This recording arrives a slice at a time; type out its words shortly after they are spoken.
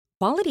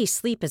Quality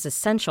sleep is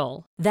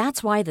essential.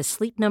 That's why the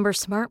Sleep Number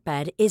Smart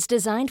Bed is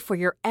designed for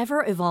your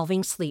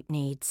ever-evolving sleep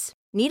needs.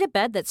 Need a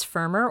bed that's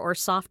firmer or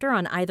softer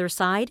on either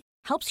side?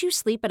 Helps you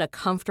sleep at a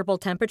comfortable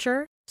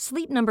temperature?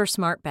 Sleep Number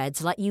Smart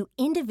Beds let you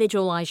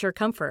individualize your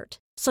comfort,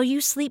 so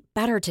you sleep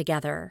better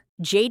together.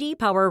 J.D.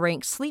 Power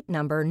ranks Sleep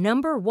Number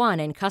number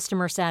one in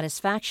customer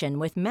satisfaction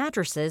with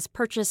mattresses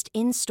purchased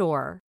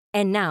in-store.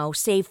 And now,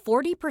 save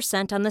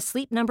 40% on the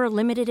Sleep Number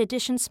Limited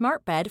Edition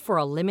Smart Bed for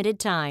a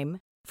limited time.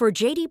 For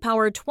J.D.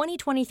 Power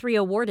 2023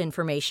 award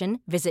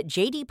information, visit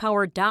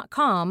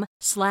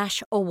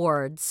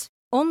jdpower.com/awards.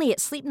 Only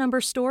at Sleep Number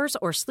stores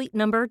or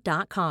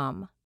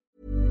sleepnumber.com.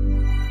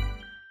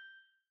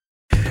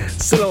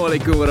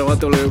 Assalamualaikum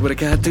warahmatullahi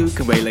wabarakatuh.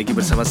 Kembali lagi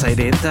bersama saya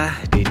Denta,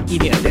 dan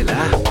ini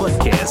adalah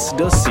podcast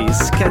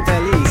Dosis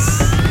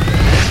Katalis.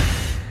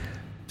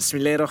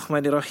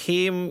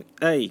 Bismillahirrahmanirrahim.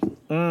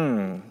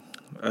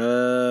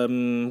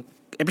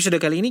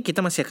 Episode kali ini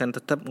kita masih akan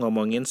tetap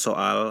ngomongin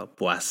soal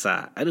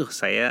puasa. Aduh,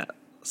 saya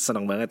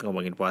senang banget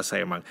ngomongin puasa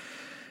emang.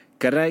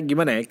 Karena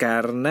gimana ya?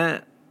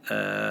 Karena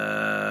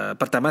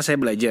pertama saya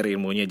belajar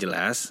ilmunya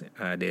jelas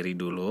dari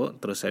dulu.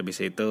 Terus habis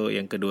itu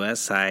yang kedua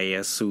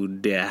saya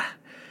sudah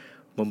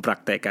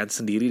mempraktekkan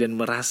sendiri dan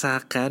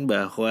merasakan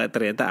bahwa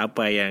ternyata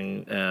apa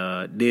yang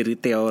dari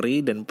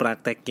teori dan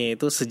prakteknya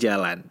itu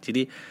sejalan.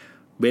 Jadi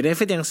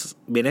benefit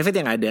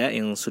yang ada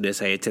yang sudah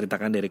saya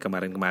ceritakan dari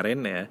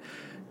kemarin-kemarin ya,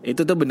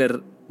 itu tuh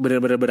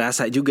benar-benar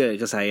berasa juga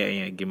ke saya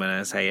ya,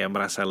 gimana saya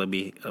merasa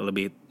lebih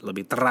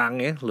terang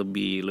ya,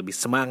 lebih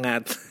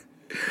semangat,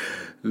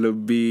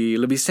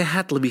 lebih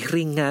sehat, lebih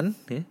ringan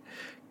ya,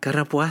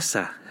 karena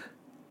puasa.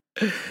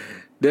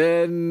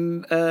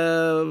 Dan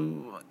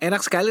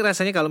enak sekali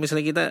rasanya kalau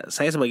misalnya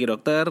saya sebagai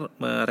dokter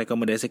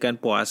merekomendasikan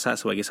puasa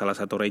sebagai salah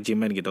satu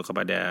regimen gitu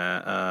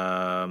kepada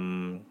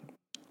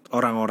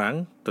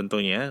orang-orang,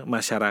 tentunya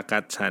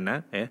masyarakat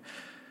sana ya.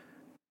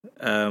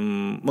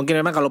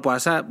 Mungkin memang kalau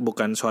puasa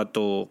bukan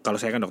suatu,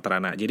 kalau saya kan dokter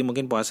anak, jadi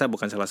mungkin puasa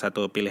bukan salah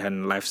satu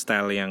pilihan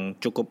lifestyle yang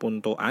cukup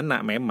untuk anak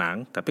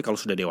memang, tapi kalau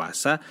sudah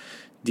dewasa,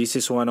 this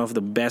is one of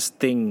the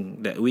best thing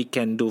that we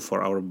can do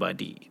for our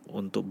body,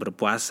 untuk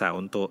berpuasa,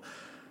 untuk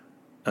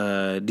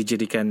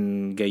dijadikan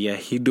gaya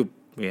hidup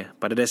ya.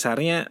 Pada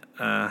dasarnya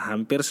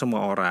hampir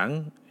semua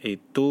orang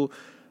itu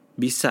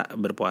bisa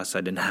berpuasa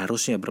dan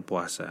harusnya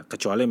berpuasa,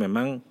 kecuali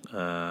memang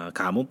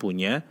kamu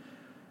punya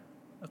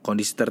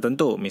kondisi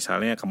tertentu,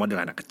 misalnya kamu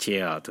adalah anak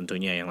kecil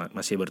tentunya yang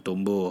masih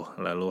bertumbuh,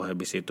 lalu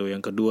habis itu yang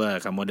kedua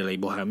kamu adalah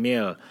ibu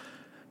hamil,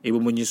 ibu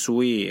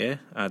menyusui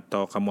ya,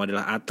 atau kamu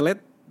adalah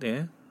atlet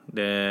ya,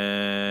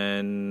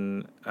 dan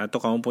atau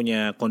kamu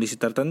punya kondisi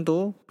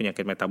tertentu,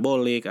 penyakit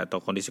metabolik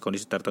atau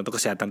kondisi-kondisi tertentu,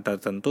 kesehatan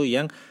tertentu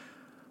yang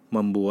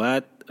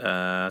membuat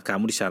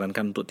kamu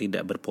disarankan untuk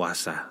tidak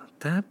berpuasa.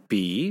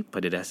 Tapi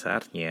pada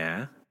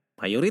dasarnya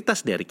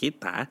mayoritas dari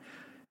kita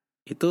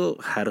itu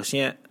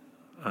harusnya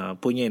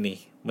punya nih,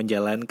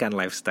 menjalankan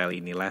lifestyle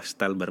ini,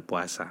 lifestyle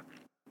berpuasa.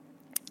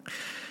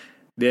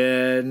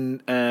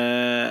 Dan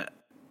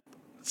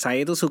saya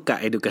itu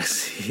suka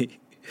edukasi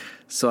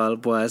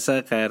soal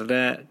puasa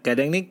karena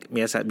kadang nih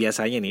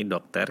biasanya nih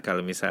dokter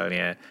kalau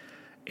misalnya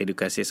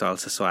edukasi soal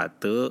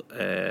sesuatu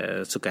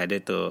suka ada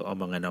tuh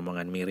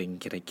omongan-omongan miring,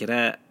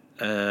 kira-kira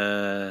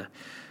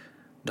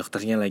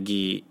dokternya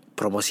lagi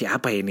promosi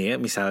apa ini ya,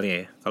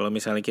 misalnya kalau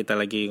misalnya kita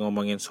lagi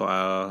ngomongin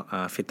soal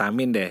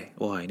vitamin deh,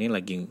 wah ini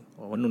lagi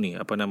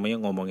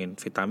ngomongin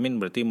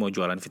vitamin berarti mau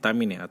jualan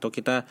vitamin ya, atau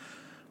kita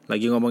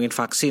lagi ngomongin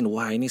vaksin,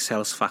 wah ini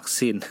sales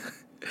vaksin.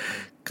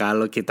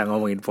 Kalau kita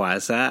ngomongin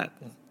puasa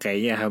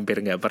kayaknya hampir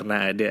nggak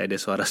pernah ada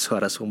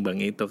suara-suara sumbang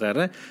itu,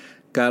 karena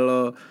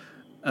kalau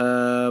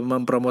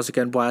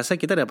mempromosikan puasa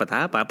kita dapat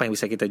apa yang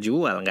bisa kita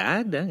jual? Nggak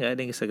ada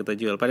yang bisa kita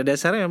jual. Pada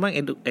dasarnya memang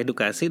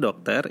edukasi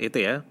dokter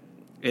itu ya,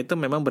 itu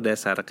memang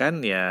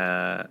berdasarkan ya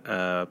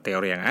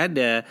teori yang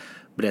ada,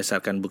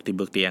 berdasarkan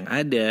bukti-bukti yang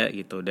ada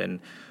gitu. Dan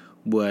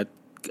buat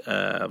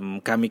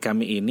kami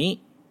ini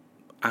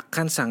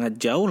akan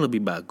sangat jauh lebih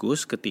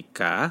bagus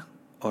ketika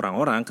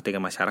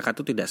masyarakat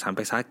itu tidak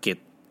sampai sakit.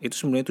 Itu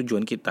sebenarnya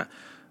tujuan kita.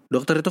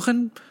 Dokter itu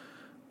kan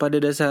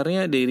pada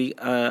dasarnya dari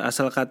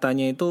asal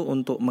katanya itu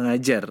untuk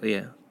mengajar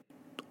ya.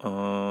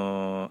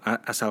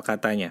 Asal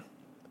katanya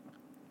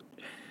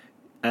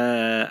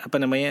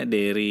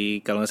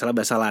dari kalau nggak salah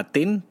bahasa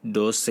Latin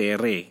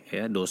docere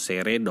ya,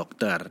 docere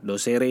dokter.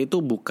 Docere itu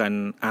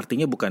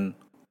artinya bukan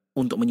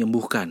untuk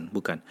menyembuhkan,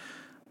 bukan.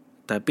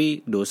 Tapi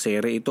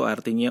docere itu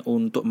artinya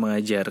untuk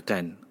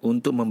mengajarkan,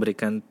 untuk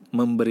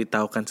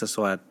memberitahukan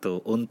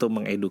sesuatu, untuk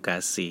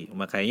mengedukasi.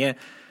 Makanya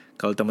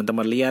kalau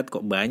teman-teman lihat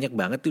kok banyak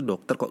banget tuh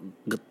dokter kok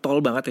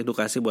getol banget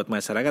edukasi buat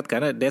masyarakat,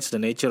 karena that's the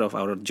nature of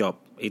our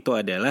job. Itu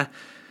adalah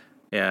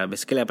ya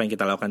basically apa yang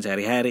kita lakukan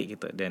sehari-hari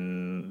gitu.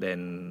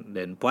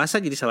 Dan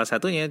puasa jadi salah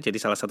satunya, jadi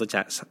salah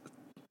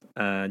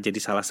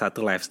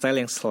satu lifestyle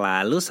yang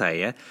selalu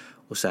saya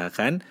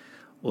usahakan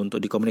untuk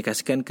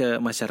dikomunikasikan ke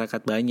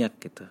masyarakat banyak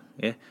gitu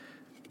ya.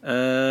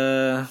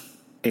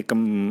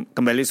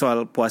 Kembali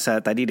soal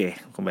puasa tadi deh.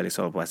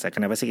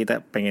 Kenapa sih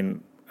kita pengen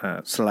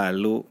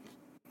selalu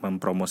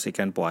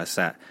mempromosikan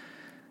puasa?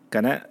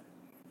 Karena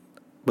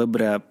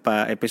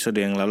beberapa episode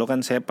yang lalu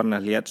kan saya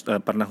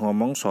pernah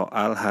ngomong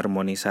soal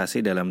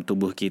harmonisasi dalam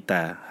tubuh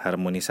kita.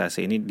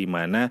 Harmonisasi ini di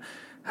mana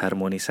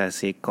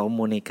harmonisasi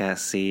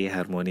komunikasi,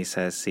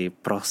 harmonisasi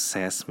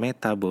proses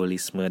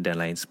metabolisme dan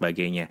lain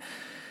sebagainya.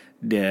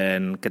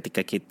 Dan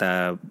ketika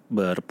kita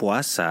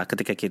berpuasa,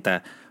 ketika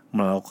kita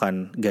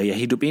melakukan gaya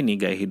hidup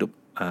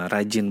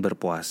rajin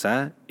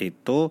berpuasa,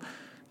 itu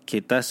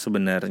kita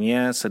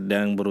sebenarnya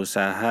sedang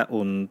berusaha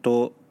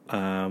untuk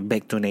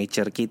back to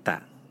nature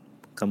kita.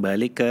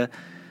 Kembali ke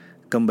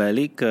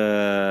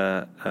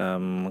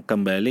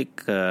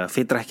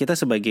fitrah kita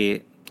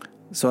sebagai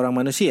seorang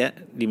manusia,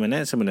 di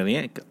mana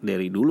sebenarnya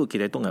dari dulu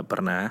kita itu nggak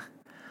pernah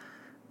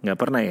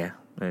ya,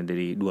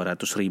 dari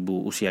 200.000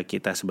 usia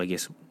kita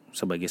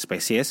sebagai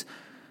spesies,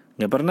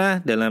 nggak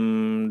pernah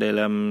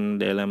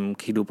dalam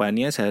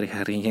kehidupannya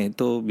sehari-harinya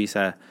itu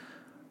bisa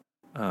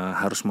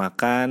harus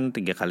makan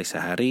 3 kali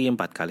sehari, 4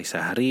 kali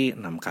sehari,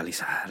 6 kali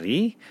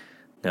sehari.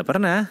 Nggak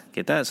pernah.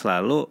 Kita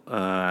selalu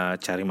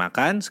cari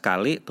makan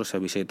sekali, terus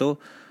habis itu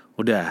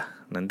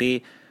udah, nanti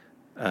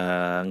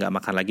nggak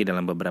makan lagi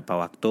dalam beberapa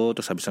waktu,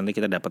 terus habis nanti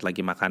kita dapat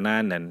lagi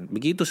makanan, dan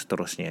begitu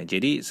seterusnya.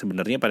 Jadi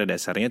sebenarnya pada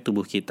dasarnya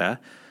tubuh kita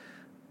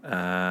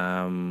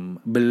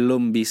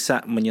belum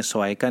bisa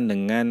menyesuaikan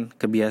dengan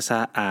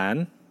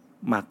kebiasaan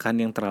makan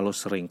yang terlalu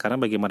sering. Karena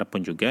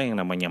bagaimanapun juga yang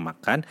namanya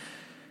makan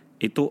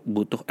itu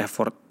butuh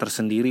effort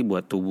tersendiri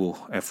buat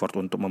tubuh. Effort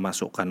untuk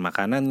memasukkan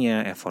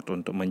makanannya, effort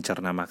untuk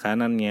mencerna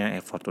makanannya,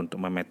 effort untuk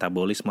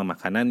memetabolisme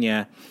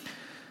makanannya.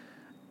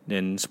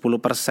 Dan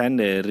 10%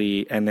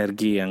 dari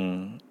energi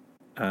yang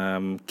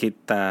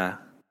kita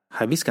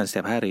habiskan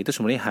setiap hari itu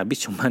sebenarnya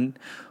habis cuman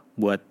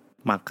buat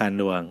makan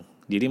doang.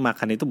 Jadi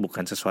makan itu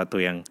bukan sesuatu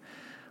yang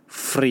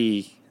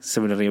free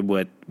sebenarnya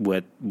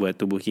buat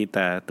tubuh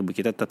kita. Tubuh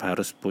kita tetap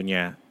harus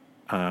punya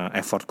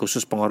effort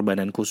khusus,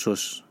 pengorbanan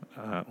khusus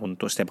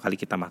untuk setiap kali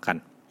kita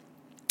makan.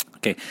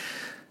 Oke.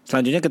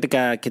 Selanjutnya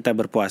ketika kita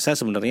berpuasa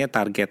sebenarnya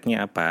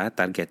targetnya apa?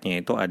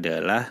 Targetnya itu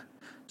adalah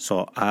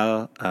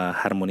soal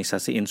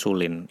harmonisasi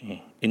insulin.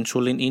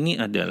 Insulin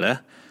ini adalah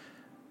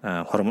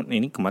hormon,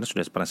 ini kemarin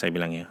sudah pernah saya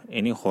bilang ya.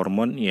 Ini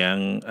hormon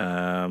yang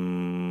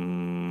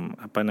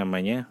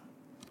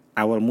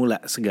awal mula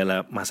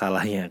segala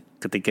masalahnya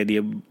ketika dia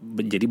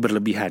menjadi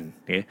berlebihan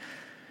ya.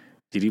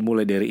 Jadi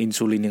mulai dari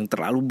insulin yang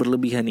terlalu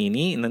berlebihan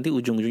ini, nanti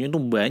ujung-ujungnya tuh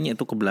banyak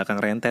tuh ke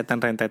belakang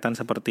rentetan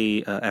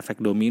seperti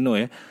efek domino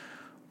ya.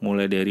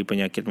 Mulai dari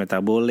penyakit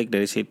metabolik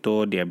dari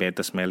situ,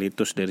 diabetes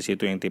mellitus dari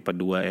situ yang tipe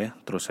 2 ya.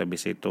 Terus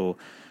habis itu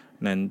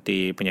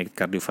nanti penyakit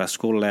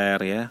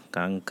kardiovaskuler ya,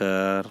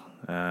 kanker,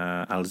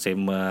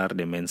 Alzheimer,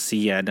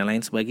 demensia dan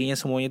lain sebagainya,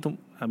 semuanya itu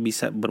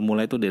bisa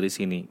bermulai tuh dari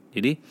sini.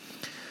 Jadi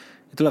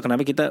itulah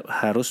kenapa kita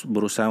harus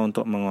berusaha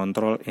untuk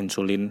mengontrol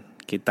insulin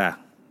kita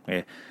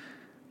ya.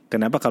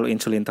 Kenapa kalau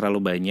insulin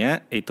terlalu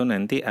banyak, itu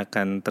nanti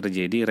akan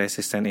terjadi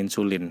resisten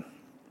insulin.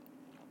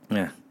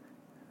 Nah,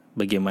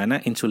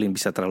 bagaimana insulin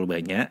bisa terlalu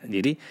banyak?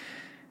 Jadi,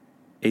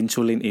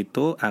 insulin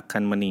itu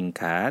akan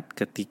meningkat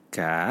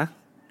ketika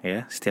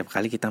ya setiap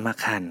kali kita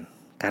makan.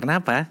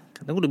 Karena apa?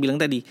 Karena aku udah bilang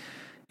tadi,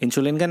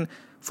 insulin kan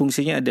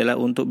fungsinya adalah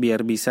untuk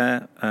biar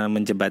bisa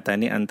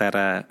menjembatani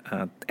antara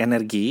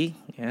energi,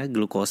 ya,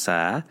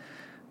 glukosa,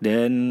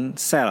 dan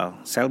sel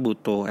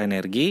butuh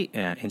energi,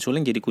 ya,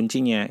 insulin jadi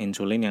kuncinya.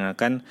 Insulin yang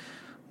akan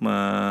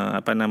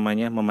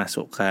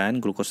memasukkan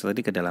glukosa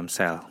tadi ke dalam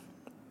sel.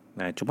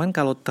 Nah, cuman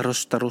kalau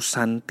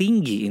terus-terusan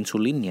tinggi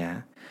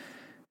insulinnya,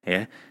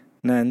 ya,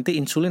 nanti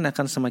insulin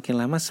akan semakin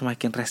lama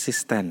semakin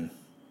resisten.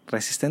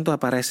 Resisten itu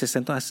apa?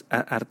 Resisten itu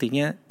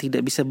artinya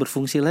tidak bisa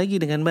berfungsi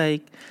lagi dengan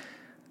baik,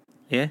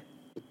 ya.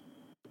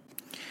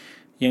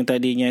 Yang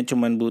tadinya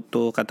cuma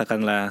butuh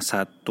katakanlah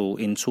 1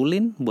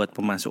 insulin buat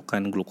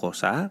pemasukan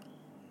glukosa,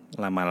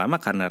 lama-lama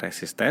karena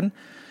resisten,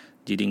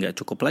 jadi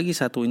nggak cukup lagi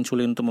 1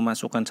 insulin untuk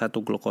memasukkan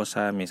 1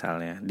 glukosa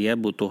misalnya. Dia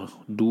butuh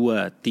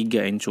 2,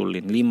 3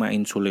 insulin, 5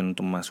 insulin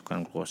untuk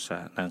memasukkan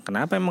glukosa. Nah,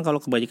 kenapa emang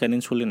kalau kebanyakan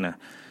insulin? Nah,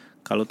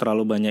 kalau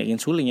terlalu banyak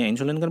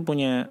insulin kan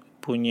punya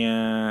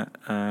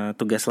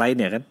tugas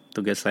lainnya kan.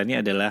 Tugas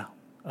lainnya adalah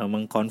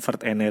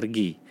mengkonvert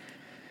energi.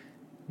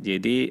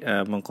 Jadi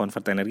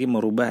mengkonvert energi,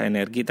 mengubah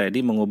energi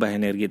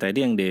tadi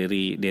yang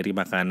dari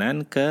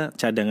makanan ke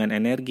cadangan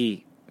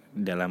energi.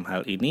 Dalam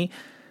hal ini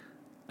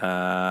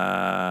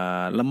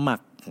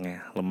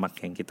lemak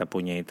yang kita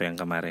punya itu yang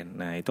kemarin.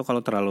 Nah, itu kalau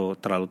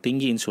terlalu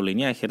tinggi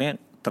insulinnya, akhirnya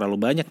terlalu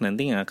banyak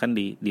nanti yang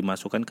akan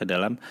dimasukkan ke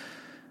dalam,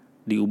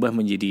 diubah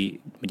menjadi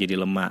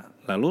lemak.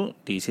 Lalu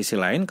di sisi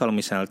lain kalau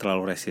misalnya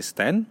terlalu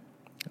resisten,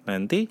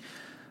 nanti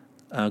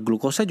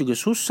glukosa juga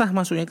susah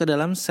masuknya ke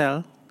dalam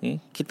sel.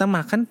 Kita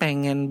makan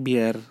pengen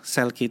biar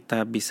sel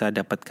kita bisa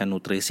dapatkan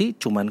nutrisi,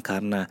 cuman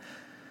karena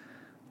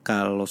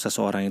kalau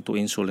seseorang itu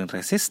insulin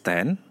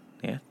resisten,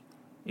 ya,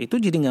 itu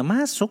jadi nggak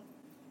masuk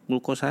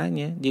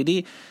glukosanya.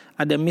 Jadi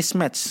ada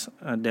mismatch,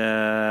 ada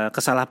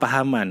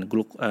kesalahpahaman.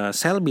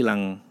 Sel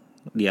bilang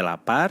dia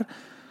lapar,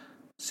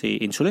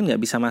 si insulin nggak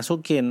bisa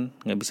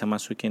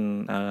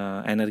masukin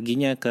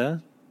energinya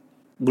ke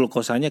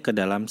glukosanya ke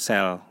dalam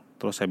sel.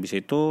 Terus habis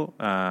itu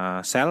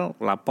sel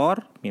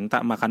lapor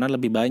minta makanan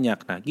lebih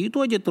banyak. Nah gitu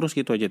aja terus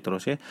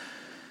ya.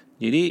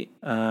 Jadi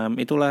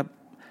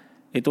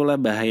itulah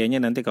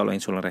bahayanya nanti kalau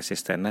insulin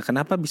resisten. Nah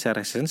kenapa bisa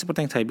resisten?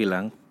 Seperti yang saya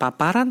bilang,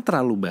 paparan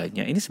terlalu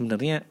banyak ini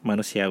sebenarnya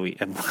manusiawi.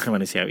 Bukan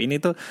manusiawi, ini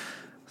tuh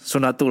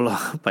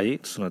sunatullah.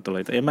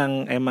 Sunatullah itu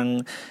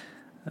emang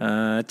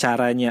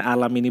caranya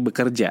alam ini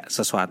bekerja.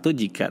 Sesuatu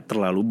jika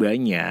terlalu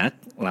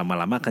banyak,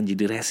 lama-lama akan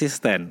jadi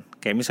resisten.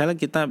 Kayak misalnya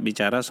kita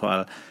bicara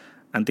soal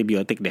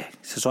antibiotik deh.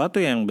 Sesuatu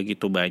yang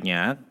begitu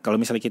banyak, kalau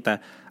misalnya kita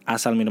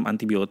asal minum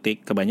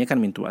antibiotik, kebanyakan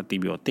minum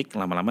antibiotik,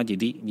 lama-lama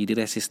jadi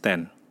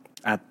resisten.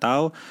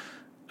 Atau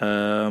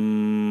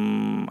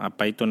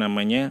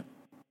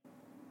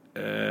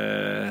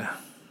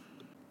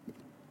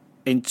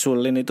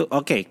insulin itu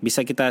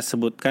bisa kita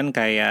sebutkan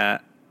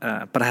kayak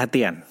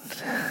perhatian.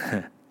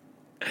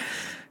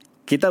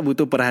 Kita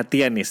butuh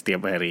perhatian nih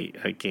setiap hari.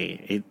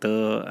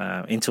 Itu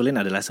insulin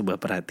adalah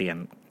sebuah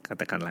perhatian,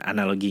 katakanlah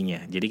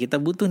analoginya. Jadi kita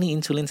butuh nih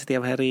insulin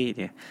setiap hari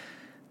ya.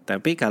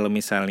 Tapi kalau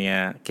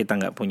misalnya kita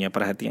nggak punya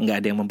perhatian,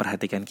 nggak ada yang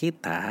memperhatikan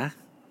kita,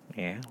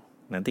 ya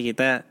nanti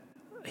kita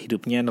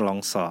hidupnya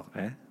nelangsa,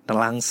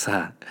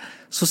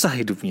 susah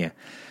hidupnya.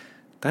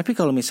 Tapi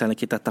kalau misalnya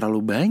kita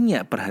terlalu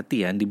banyak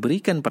perhatian,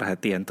 diberikan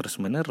perhatian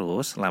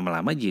terus-menerus,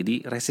 lama-lama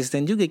jadi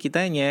resisten juga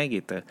kitanya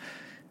gitu.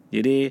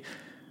 Jadi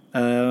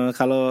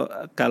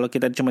kalau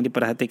kita cuma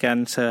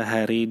diperhatikan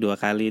sehari 2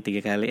 kali 3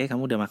 kali,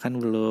 kamu udah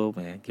makan belum?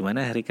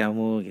 Gimana hari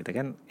kamu? Gitu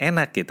kan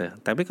enak gitu.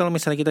 Tapi kalau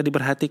misalnya kita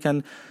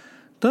diperhatikan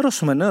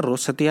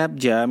terus-menerus setiap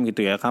jam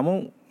gitu ya,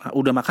 kamu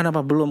udah makan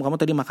apa belum? Kamu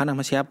tadi makan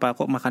sama siapa?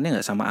 Kok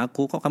makannya nggak sama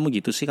aku? Kok kamu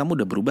gitu sih? Kamu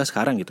udah berubah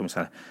sekarang gitu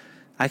misalnya.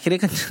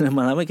 Akhirnya kan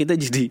lama-lama kita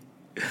jadi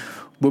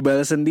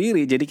bebal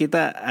sendiri, jadi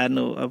kita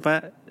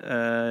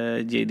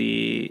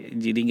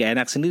jadi nggak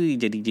enak sendiri,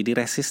 jadi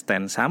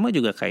resisten. Sama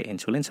juga kayak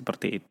insulin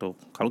seperti itu.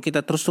 Kalau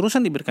kita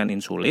terus-terusan diberikan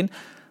insulin,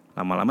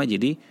 lama-lama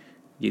jadi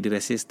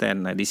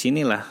resisten. Nah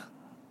disinilah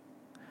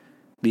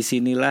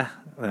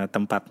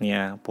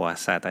tempatnya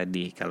puasa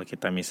tadi. Kalau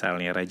kita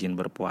misalnya rajin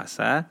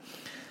berpuasa,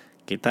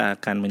 kita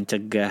akan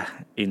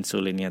mencegah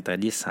insulinnya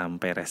tadi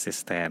sampai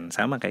resisten.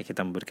 Sama kayak kita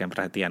memberikan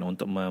perhatian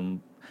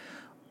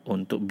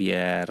untuk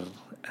biar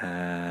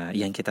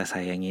yang kita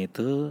sayangi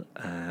itu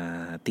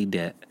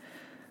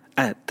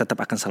tetap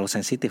akan selalu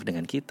sensitif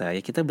dengan kita.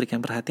 Ya kita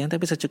berikan perhatian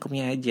tapi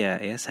secukupnya aja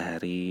ya,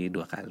 sehari 2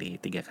 kali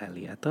 3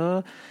 kali.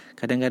 Atau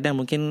kadang-kadang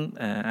mungkin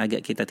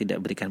agak kita tidak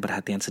berikan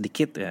perhatian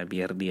sedikit ya,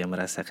 biar dia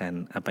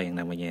merasakan apa yang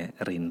namanya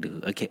rindu.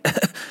 Oke,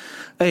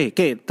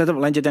 tetap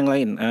lanjut yang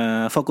lain.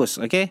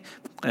 Fokus,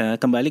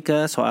 kembali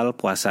ke soal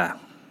puasa.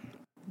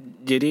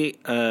 Jadi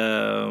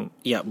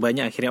ya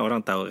banyak akhirnya orang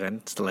tahu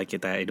kan, setelah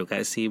kita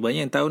edukasi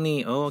banyak yang tahu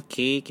nih,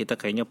 kita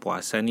kayaknya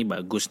puasa nih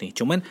bagus nih.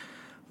 Cuman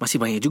masih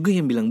banyak juga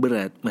yang bilang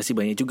berat, masih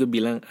banyak juga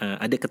bilang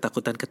ada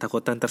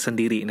ketakutan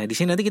tersendiri. Nah di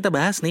sini nanti kita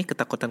bahas nih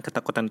ketakutan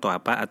itu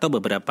apa, atau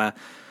beberapa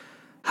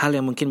hal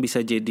yang mungkin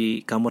bisa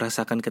jadi kamu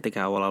rasakan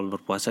ketika awal-awal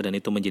berpuasa dan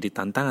itu menjadi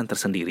tantangan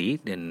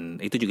tersendiri,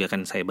 dan itu juga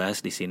akan saya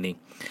bahas di sini.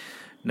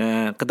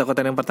 Nah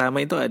ketakutan yang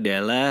pertama itu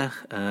adalah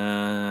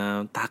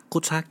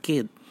takut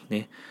sakit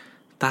nih.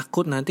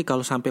 Takut nanti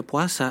kalau sampai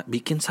puasa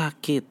bikin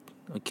sakit.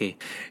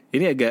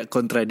 Ini agak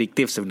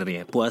kontradiktif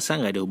sebenarnya. Puasa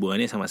nggak ada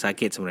hubungannya sama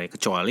sakit sebenarnya,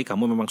 kecuali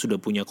kamu memang sudah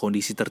punya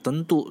kondisi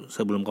tertentu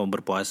sebelum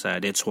kamu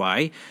berpuasa. That's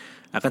why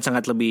akan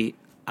sangat lebih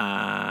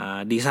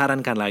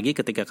disarankan lagi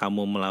ketika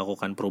kamu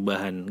melakukan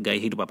perubahan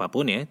gaya hidup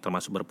apapun ya,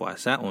 termasuk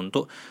berpuasa,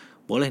 untuk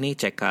boleh nih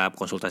check up,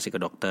 konsultasi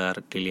ke dokter,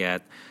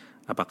 dilihat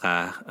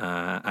apakah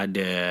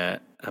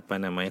ada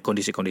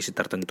kondisi-kondisi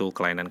tertentu,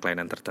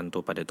 kelainan-kelainan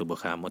tertentu pada tubuh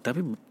kamu.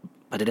 Tapi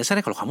pada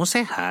dasarnya kalau kamu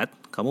sehat,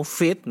 kamu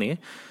fit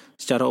nih,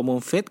 secara umum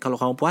fit, kalau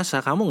kamu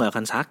puasa kamu nggak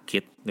akan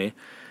sakit nih.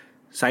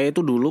 Saya itu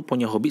dulu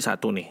punya hobi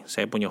satu nih.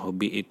 Saya punya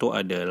hobi itu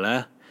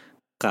adalah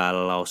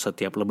kalau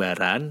setiap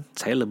lebaran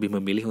saya lebih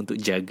memilih untuk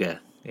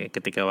jaga.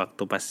 Ketika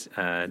waktu pas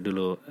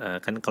dulu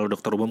kan kalau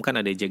dokter umum kan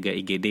ada jaga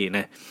IGD.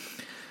 Nah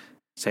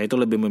saya itu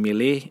lebih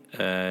memilih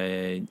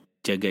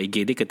jaga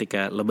IGD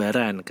ketika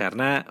lebaran,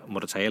 karena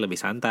menurut saya lebih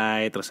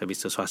santai, terus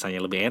habis itu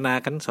suasananya lebih enak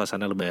kan,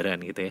 suasana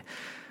lebaran gitu ya.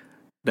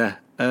 Nah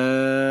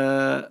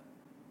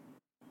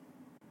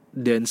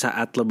dan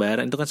saat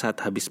lebaran itu kan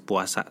saat habis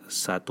puasa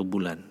 1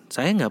 bulan,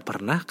 saya nggak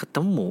pernah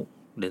ketemu,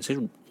 dan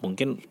saya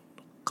mungkin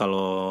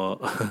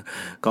kalau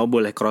kamu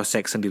boleh cross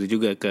check sendiri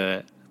juga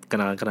ke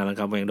kenalan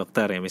kamu yang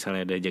dokter ya,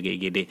 misalnya ada jaga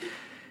IGD,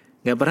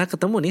 nggak pernah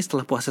ketemu nih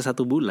setelah puasa 1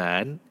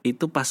 bulan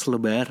itu pas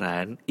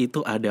lebaran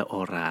itu ada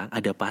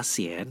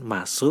pasien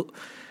masuk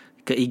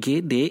ke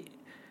IGD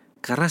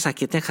karena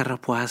sakitnya karena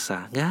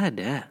puasa. Nggak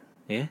ada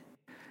ya.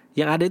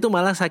 Yang ada itu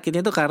malah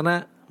sakitnya itu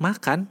karena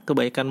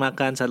kebanyakan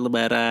makan saat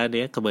lebaran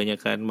ya,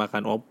 kebanyakan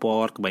makan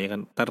opor,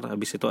 kebanyakan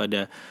habis itu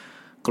ada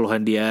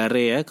keluhan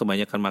diare ya,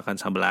 kebanyakan makan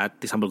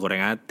sambal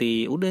goreng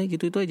ati, udah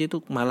gitu itu aja.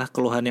 Itu malah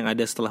keluhan yang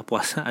ada setelah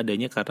puasa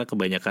adanya karena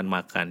kebanyakan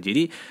makan.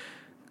 Jadi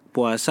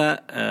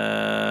puasa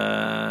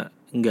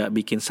nggak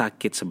bikin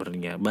sakit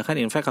sebenarnya.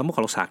 Bahkan in fact kamu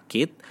kalau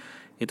sakit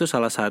itu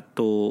salah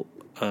satu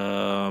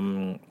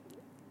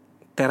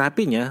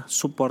terapinya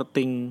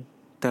supporting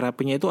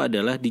terapinya itu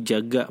adalah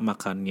dijaga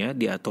makannya,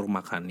 diatur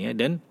makannya,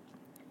 dan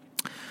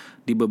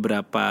di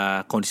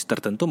beberapa kondisi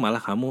tertentu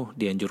malah kamu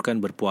dianjurkan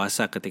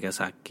berpuasa ketika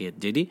sakit.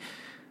 Jadi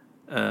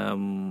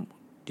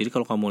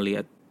kalau kamu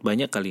lihat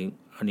banyak kali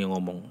yang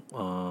ngomong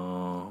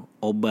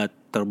obat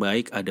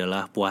terbaik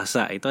adalah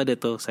puasa, itu ada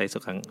tuh, saya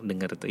suka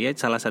dengar itu. Ya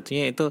salah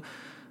satunya itu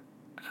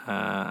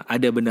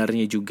ada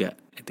benarnya juga,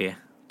 gitu ya.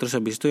 Terus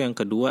habis itu yang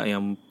kedua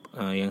yang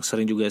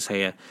sering juga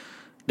saya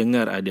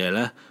dengar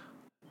adalah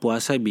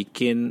puasa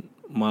bikin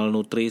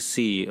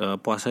malnutrisi,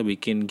 puasa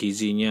bikin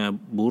gizinya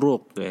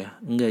buruk ya.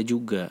 Enggak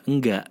juga,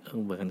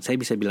 bahkan saya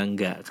bisa bilang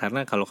enggak,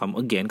 karena kalau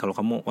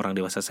kamu orang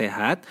dewasa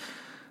sehat,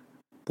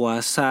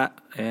 puasa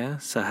ya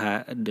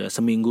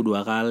seminggu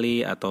 2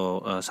 kali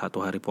atau 1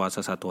 hari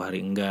puasa 1 hari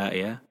enggak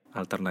ya,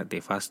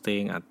 alternative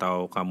fasting,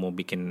 atau kamu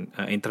bikin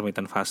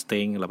intermittent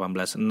fasting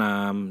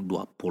 18/6,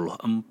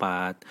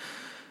 24,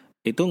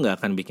 itu nggak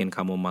akan bikin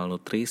kamu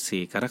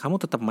malnutrisi karena kamu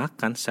tetap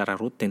makan secara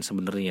rutin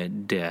sebenarnya.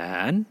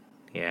 Dan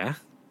ya,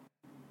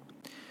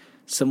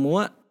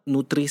 semua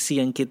nutrisi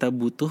yang kita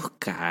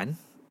butuhkan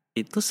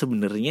itu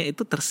sebenarnya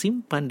itu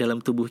tersimpan dalam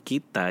tubuh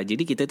kita.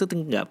 Jadi kita itu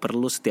nggak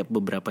perlu setiap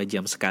beberapa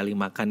jam sekali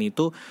makan,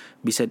 itu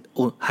bisa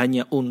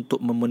hanya untuk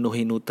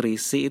memenuhi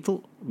nutrisi,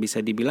 itu bisa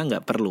dibilang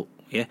nggak perlu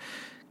ya.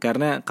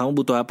 Karena kamu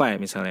butuh apa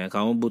ya, misalnya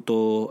kamu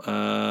butuh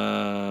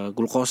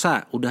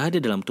glukosa, udah ada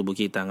dalam tubuh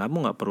kita,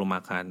 kamu nggak perlu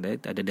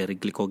makan. Ada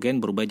dari glikogen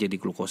berubah jadi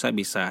glukosa,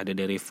 bisa ada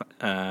dari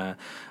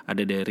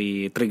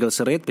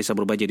triglyceride bisa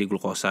berubah jadi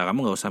glukosa.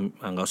 Kamu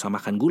nggak usah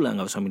makan gula,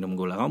 nggak usah minum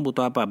gula. Kamu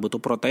butuh apa? Butuh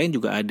protein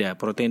juga ada.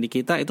 Protein di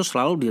kita itu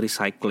selalu di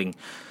recycling.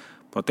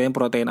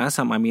 Protein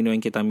asam amino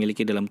yang kita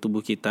miliki dalam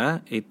tubuh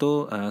kita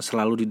itu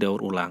selalu didaur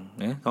ulang.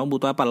 Ya. Kamu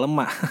butuh apa?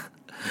 Lemak.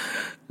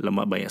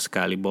 Lemak banyak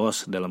sekali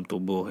bos dalam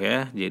tubuh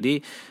ya.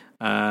 Jadi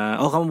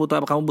kamu butuh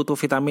apa? Kamu butuh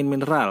vitamin,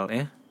 mineral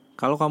ya.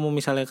 Kalau kamu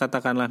misalnya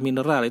katakanlah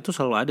mineral, itu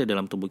selalu ada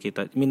dalam tubuh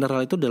kita.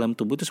 Mineral itu dalam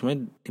tubuh itu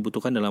sebenarnya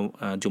dibutuhkan dalam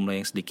jumlah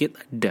yang sedikit,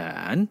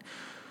 dan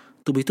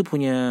tubuh itu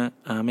punya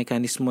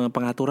mekanisme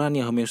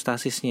pengaturannya,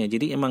 homeostasisnya.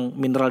 Jadi emang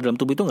mineral dalam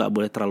tubuh itu nggak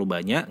boleh terlalu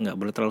banyak, nggak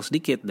boleh terlalu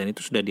sedikit, dan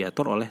itu sudah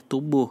diatur oleh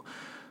tubuh.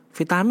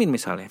 Vitamin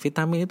misalnya,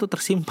 vitamin itu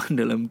tersimpan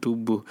dalam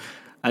tubuh.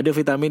 Ada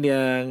vitamin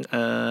yang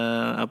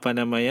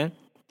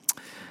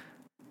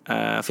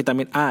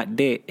vitamin A,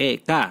 D,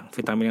 E, K,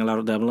 vitamin yang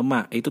larut dalam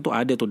lemak, itu tuh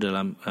ada tuh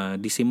dalam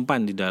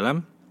disimpan di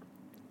dalam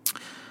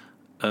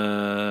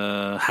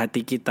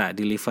hati kita,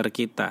 di liver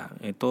kita.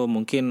 Itu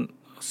mungkin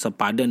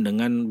sepadan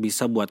dengan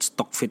bisa buat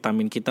stok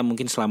vitamin kita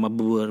mungkin selama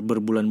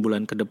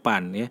berbulan-bulan ke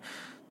depan ya.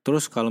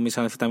 Terus kalau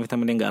misalnya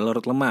vitamin-vitamin yang nggak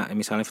larut lemak,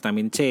 misalnya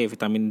vitamin C,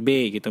 vitamin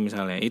B gitu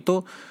misalnya,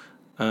 itu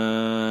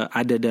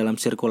ada dalam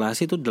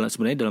sirkulasi itu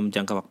sebenarnya dalam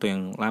jangka waktu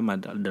yang lama,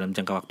 dalam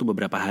jangka waktu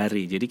beberapa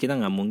hari. Jadi kita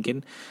nggak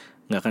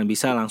akan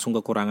bisa langsung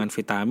kekurangan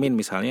vitamin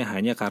misalnya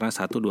hanya karena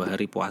 1-2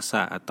 hari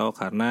puasa, atau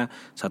karena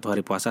 1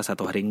 hari puasa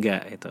 1 hari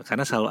enggak itu.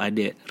 Karena selalu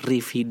ada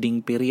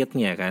refeeding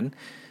periodnya kan.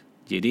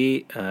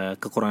 Jadi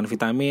kekurangan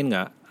vitamin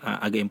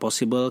agak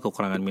impossible,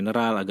 kekurangan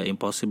mineral agak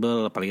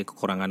impossible, apalagi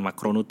kekurangan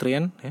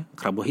makronutrien ya,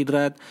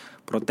 karbohidrat,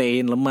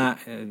 protein, lemak,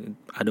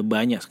 ada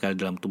banyak sekali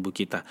dalam tubuh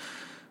kita.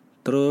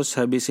 Terus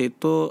habis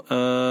itu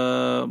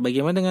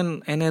bagaimana dengan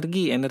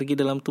energi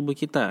dalam tubuh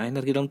kita?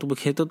 Energi dalam tubuh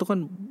kita itu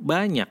kan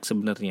banyak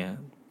sebenarnya.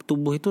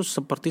 Tubuh itu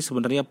seperti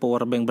sebenarnya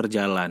power bank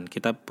berjalan.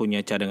 Kita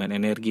punya cadangan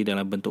energi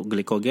dalam bentuk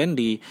glikogen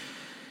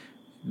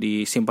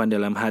disimpan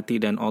dalam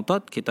hati dan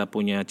otot. Kita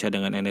punya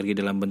cadangan energi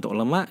dalam bentuk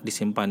lemak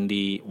disimpan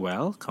di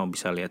kamu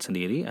bisa lihat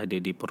sendiri, ada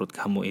di perut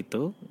kamu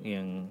itu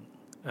yang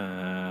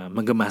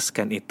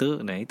menggemaskan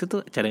itu. Nah itu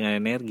tuh cadangan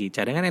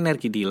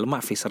energi di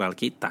lemak visceral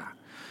kita.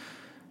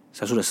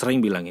 Saya sudah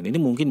sering bilangin, ini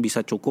mungkin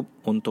bisa cukup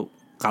untuk,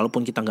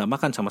 kalaupun kita nggak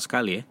makan sama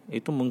sekali ya,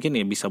 itu mungkin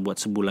ya bisa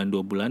buat sebulan 2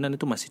 bulanan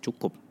itu masih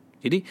cukup.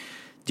 Jadi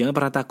jangan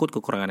pernah takut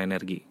kekurangan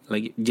energi.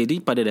 Jadi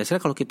pada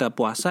dasarnya kalau kita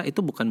puasa itu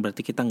bukan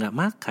berarti kita nggak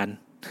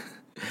makan.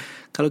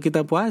 Kalau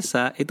kita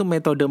puasa itu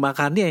metode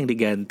makannya yang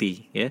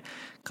diganti ya.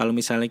 Kalau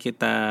misalnya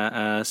kita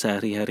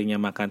sehari-harinya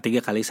makan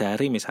 3 kali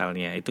sehari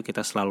misalnya, itu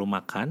kita selalu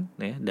makan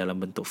ya dalam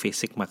bentuk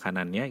fisik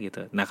makanannya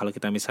gitu. Nah kalau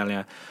kita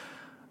misalnya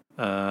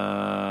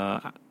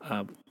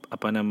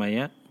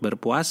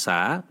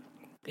berpuasa,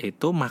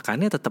 itu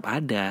makannya tetap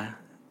ada,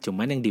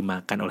 cuman yang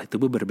dimakan oleh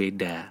tubuh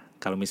berbeda.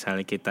 Kalau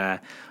misalnya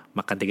kita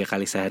makan 3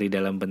 kali sehari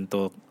dalam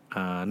bentuk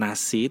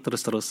nasi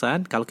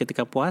terus-terusan, kalau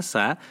ketika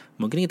puasa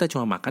mungkin kita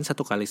cuma makan 1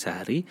 kali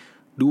sehari.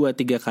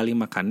 2-3 kali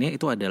makannya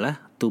itu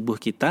adalah tubuh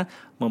kita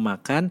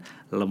memakan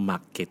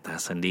lemak kita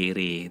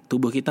sendiri.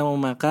 Tubuh kita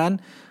memakan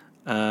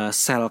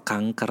sel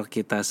kanker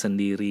kita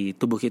sendiri.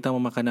 Tubuh kita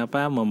memakan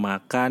apa?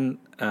 Memakan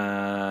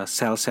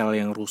sel-sel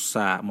yang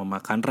rusak,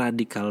 memakan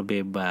radikal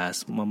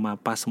bebas,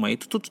 memapah, semua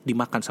itu tuh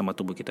dimakan sama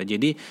tubuh kita.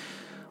 Jadi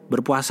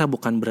berpuasa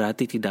bukan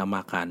berarti tidak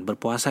makan.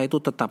 Berpuasa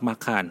itu tetap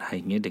makan,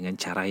 hanya dengan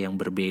cara yang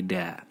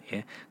berbeda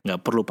ya. Nggak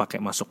perlu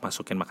pakai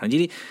masukin makanan.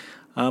 Jadi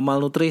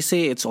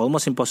malnutrisi it's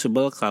almost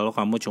impossible kalau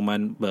kamu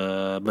cuman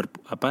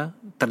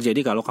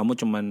terjadi kalau kamu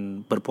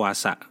cuman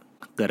berpuasa.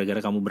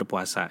 gara-gara kamu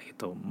berpuasa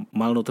gitu.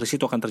 Malnutrisi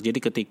itu akan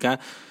terjadi ketika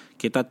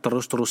kita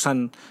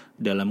terus-terusan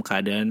dalam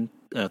keadaan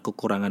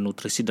kekurangan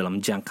nutrisi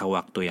dalam jangka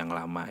waktu yang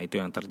lama. Itu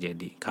yang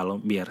terjadi kalau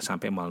biar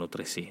sampai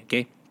malnutrisi.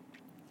 Oke?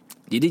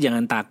 Jadi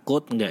jangan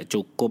takut nggak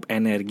cukup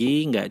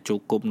energi, nggak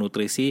cukup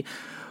nutrisi.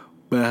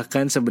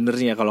 Bahkan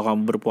sebenarnya kalau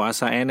kamu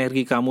berpuasa,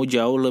 energi kamu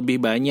jauh lebih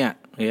banyak,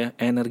 ya.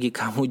 Energi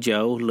kamu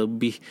jauh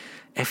lebih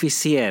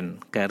efisien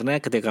karena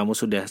ketika kamu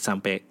sudah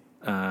sampai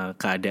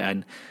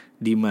keadaan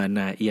di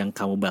mana yang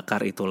kamu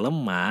bakar itu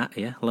lemak,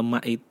 ya.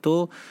 Lemak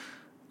itu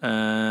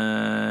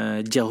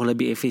jauh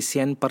lebih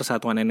efisien per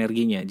satuan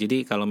energinya.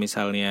 Jadi kalau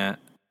misalnya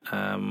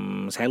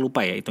saya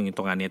lupa ya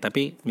hitung-hitungannya,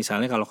 tapi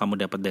misalnya kalau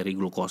kamu dapat dari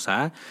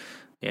glukosa,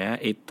 ya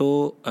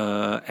itu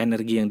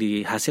energi yang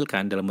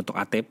dihasilkan dalam bentuk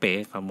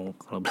ATP. Kamu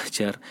kalau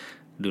belajar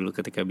dulu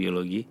ketika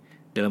biologi,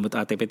 dalam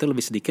bentuk ATP itu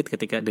lebih sedikit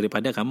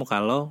daripada kamu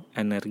kalau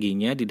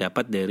energinya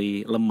didapat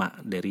dari lemak,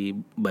 dari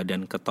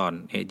badan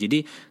keton. Ya,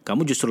 jadi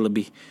kamu justru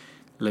lebih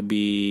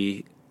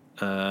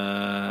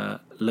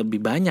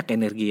banyak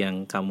energi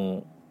yang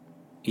kamu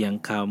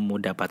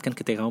dapatkan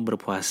ketika kamu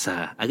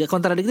berpuasa. Agak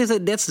kontradiktif,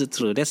 that's the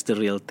truth, that's the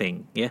real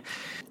thing, ya.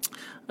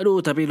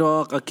 Aduh, tapi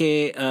dok,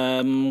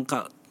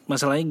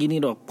 masalahnya gini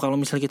dok, kalau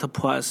misalnya kita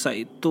puasa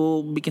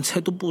itu bikin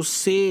saya itu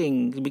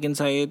pusing, bikin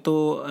saya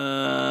itu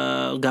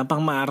gampang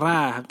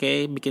marah,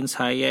 bikin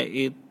saya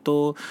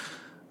itu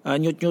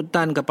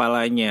nyut-nyutan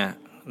kepalanya.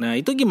 Nah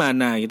itu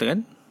gimana gitu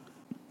kan?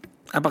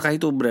 Apakah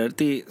itu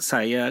berarti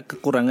saya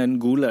kekurangan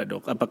gula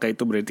dok? Apakah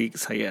itu berarti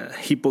saya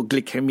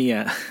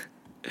hipoglikemia?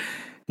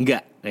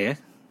 Enggak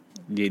ya.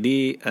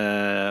 Jadi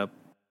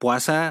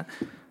puasa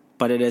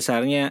pada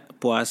dasarnya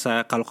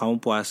kalau kamu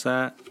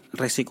puasa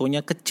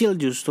resikonya kecil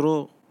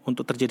justru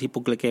untuk terjadi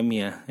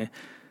hipoglikemia. Ya.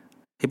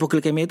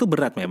 Hipoglikemia itu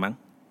berat memang,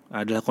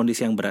 adalah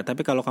kondisi yang berat.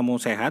 Tapi kalau kamu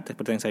sehat,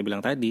 seperti yang saya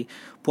bilang tadi,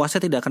 puasa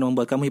tidak akan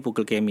membuat kamu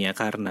hipoglikemia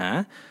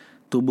karena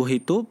tubuh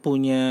itu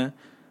punya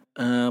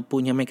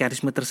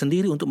mekanisme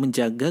tersendiri untuk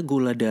menjaga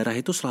gula darah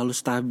itu selalu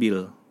stabil.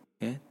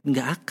 Ya.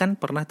 Nggak akan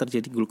pernah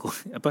terjadi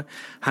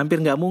hampir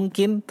nggak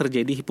mungkin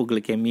terjadi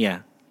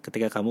hipoglikemia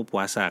ketika kamu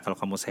puasa kalau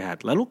kamu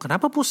sehat. Lalu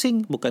kenapa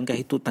pusing? Bukankah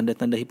itu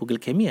tanda-tanda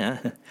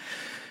hipoglikemia?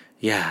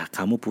 Ya,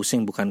 kamu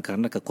pusing bukan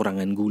karena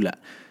kekurangan gula.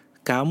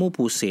 Kamu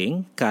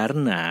pusing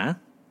karena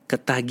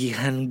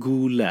ketagihan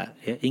gula.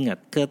 Ya,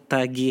 ingat,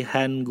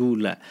 ketagihan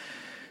gula.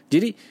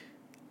 Jadi,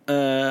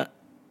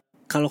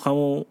 kalau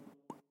kamu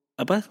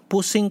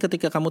pusing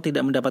ketika kamu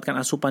tidak mendapatkan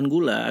asupan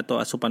gula atau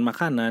asupan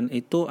makanan,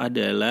 itu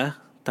adalah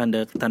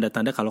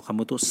tanda-tanda kalau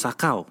kamu tuh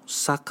sakau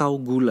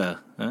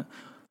gula,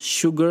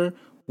 sugar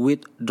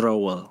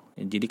withdrawal.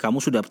 Jadi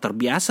kamu sudah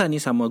terbiasa nih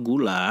sama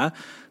gula,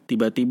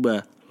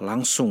 tiba-tiba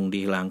langsung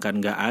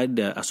dihilangkan, nggak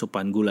ada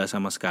asupan gula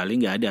sama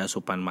sekali, nggak ada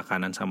asupan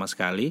makanan sama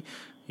sekali,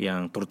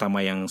 yang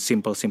terutama yang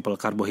simple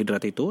karbohidrat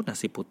itu,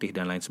 nasi putih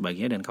dan lain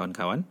sebagainya dan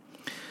kawan-kawan.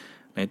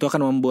 Nah itu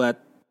akan membuat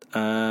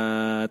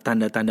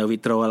tanda-tanda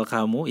withdrawal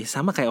kamu, ya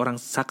sama kayak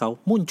orang sakau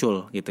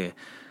muncul gitu ya.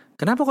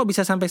 Kenapa kok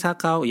bisa sampai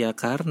sakau? Ya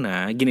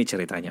karena gini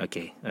ceritanya.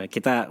 Oke,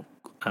 kita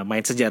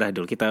main sejarah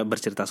dulu, kita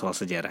bercerita soal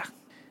sejarah.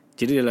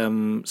 Jadi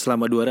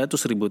selama 200.000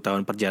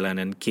 tahun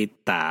perjalanan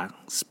kita,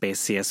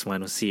 spesies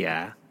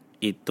manusia,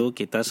 itu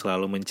kita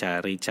selalu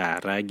mencari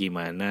cara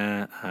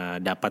gimana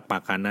dapat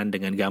makanan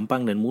dengan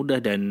gampang dan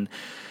mudah dan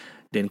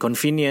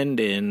convenient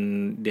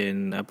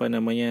dan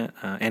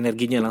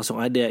energinya langsung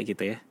ada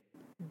gitu ya.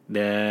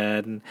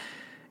 Dan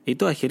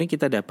itu akhirnya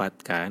kita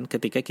dapatkan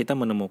ketika kita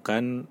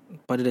menemukan,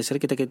 pada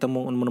dasarnya kita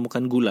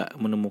menemukan gula,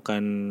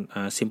 menemukan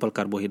simple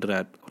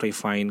karbohidrat,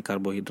 refined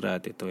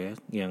karbohidrat itu ya,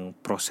 yang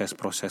proses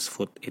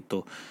food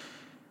itu.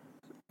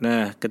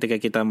 Nah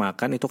ketika kita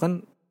makan itu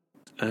kan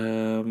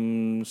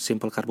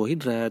simple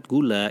karbohidrat,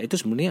 gula itu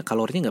sebenarnya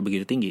kalorinya nggak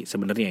begitu tinggi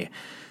sebenarnya ya.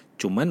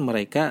 Cuman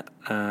mereka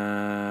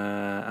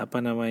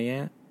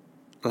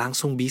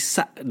langsung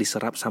bisa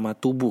diserap sama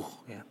tubuh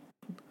ya.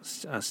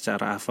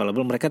 Secara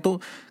available mereka tuh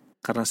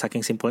karena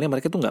saking simpelnya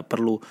mereka tuh nggak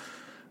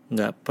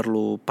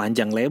perlu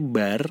panjang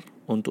lebar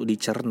untuk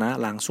dicerna,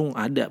 langsung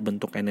ada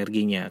bentuk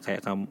energinya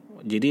kayak kamu.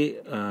 Jadi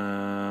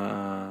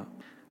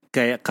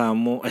kayak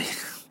kamu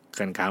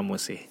kan kamu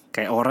sih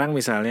kayak orang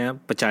misalnya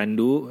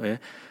pecandu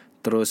ya.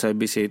 Terus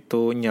habis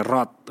itu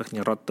nyedot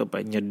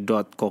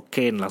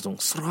kokain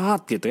langsung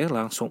serot gitu ya,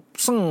 langsung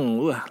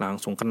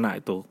langsung kena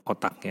itu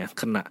otaknya,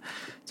 kena.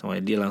 Sama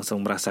dia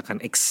langsung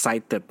merasakan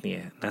excited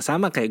nih ya. Nah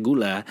sama kayak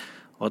gula,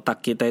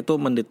 otak kita itu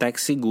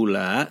mendeteksi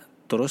gula,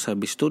 terus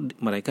habis itu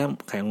mereka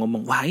kayak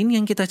ngomong, wah ini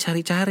yang kita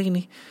cari-cari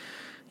nih,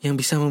 yang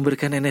bisa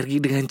memberikan energi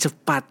dengan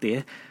cepat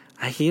ya.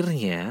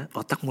 Akhirnya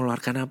otak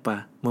mengeluarkan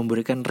apa?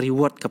 Memberikan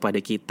reward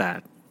kepada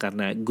kita.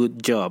 Karena good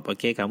job,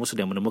 kamu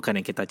sudah menemukan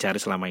yang kita cari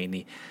selama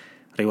ini.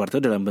 Reward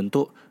itu dalam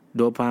bentuk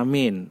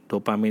dopamin.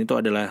 Dopamin itu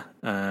adalah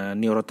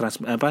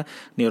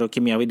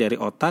neurokimiawi dari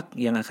otak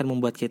yang akan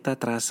membuat kita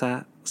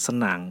terasa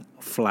senang,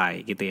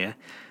 fly gitu ya.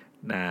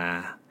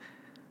 Nah,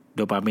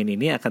 dopamin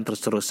ini akan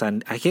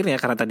terus-terusan. Akhirnya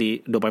karena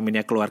tadi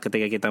dopaminnya keluar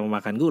ketika kita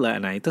memakan gula,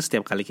 nah itu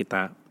setiap kali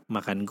kita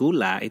makan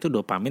gula itu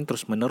dopamin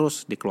terus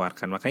menerus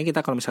dikeluarkan. Makanya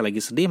kita kalau misalnya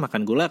lagi sedih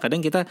makan gula,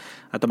 kadang kita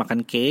atau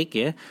makan cake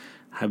ya,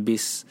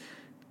 habis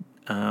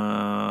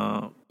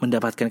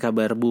mendapatkan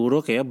kabar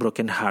buruk ya,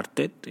 broken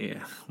hearted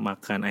ya,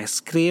 makan es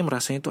krim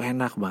rasanya itu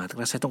enak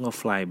banget, rasanya itu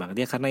ngefly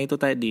banget ya, karena itu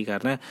tadi,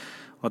 karena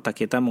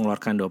otak kita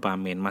mengeluarkan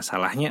dopamin.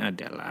 Masalahnya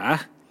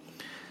adalah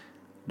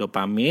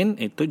dopamin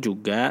itu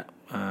juga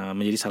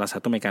menjadi salah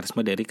satu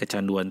mekanisme dari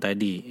kecanduan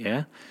tadi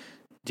ya.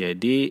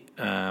 Jadi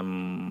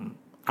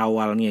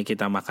awalnya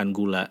kita makan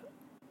gula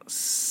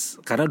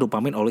karena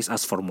dopamin always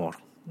ask for more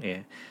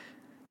ya.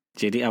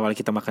 Jadi awal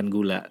kita makan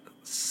gula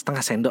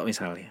setengah sendok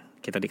misalnya,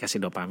 kita dikasih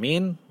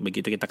dopamin,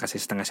 begitu kita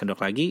kasih setengah sendok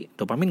lagi,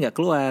 dopamin nggak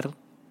keluar,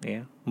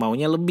 ya,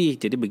 maunya lebih.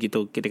 Jadi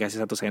begitu kita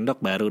kasih 1 sendok,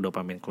 baru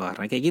dopamin keluar.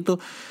 Nah kayak gitu.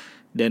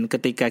 Dan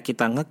ketika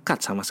kita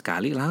ngekat sama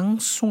sekali,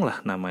 langsung lah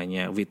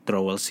namanya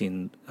withdrawal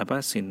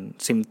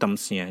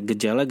symptomsnya,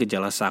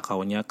 gejala-gejala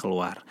sakaunya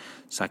keluar,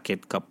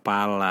 sakit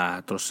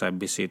kepala, terus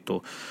habis itu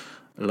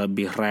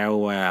lebih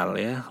rewel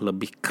ya,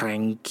 lebih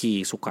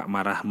cranky, suka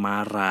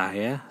marah-marah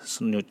ya,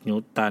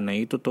 nyut-nyutan. Nah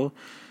itu tuh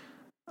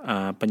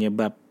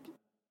penyebab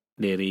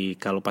dari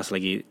kalau pas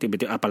lagi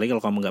tiba-tiba, apalagi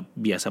kalau kamu nggak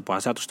biasa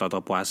puasa terus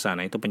tahu-tahu puasa,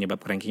 nah itu penyebab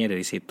cranky-nya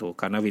dari situ,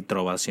 karena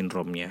withdrawal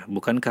syndrome-nya,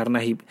 bukan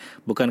karena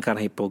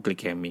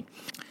hipoglikemi.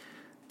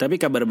 Tapi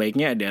kabar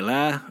baiknya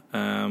adalah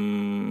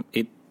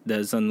it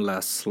doesn't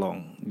last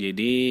long.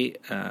 Jadi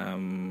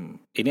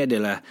ini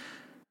adalah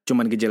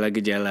cuman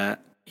gejala-gejala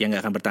yang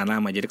nggak akan bertahan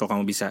lama. Jadi kalau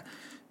kamu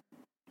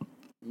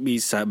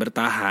bisa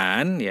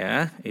bertahan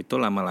ya, itu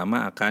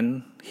lama-lama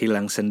akan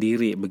hilang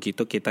sendiri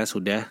begitu kita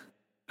sudah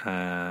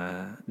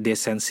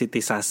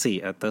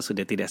desensitisasi atau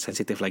sudah tidak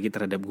sensitif lagi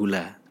terhadap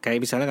gula.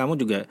 Kayak misalnya kamu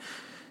juga,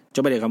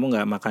 coba deh kamu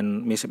nggak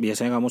makan,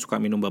 biasanya kamu suka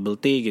minum bubble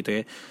tea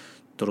gitu ya,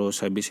 terus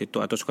habis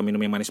itu atau suka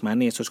minum yang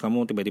manis-manis, terus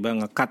kamu tiba-tiba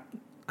ngekat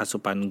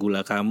asupan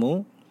gula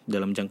kamu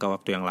dalam jangka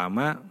waktu yang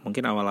lama,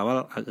 mungkin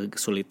awal-awal agak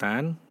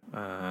kesulitan,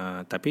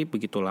 tapi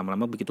begitu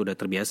lama-lama, begitu udah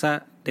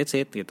terbiasa, that's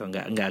it gitu,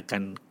 nggak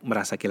akan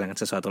merasa kehilangan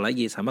sesuatu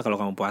lagi. Sama kalau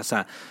kamu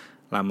puasa,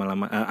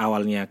 lama-lama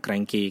awalnya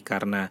cranky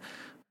karena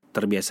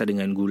terbiasa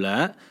dengan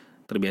gula,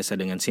 terbiasa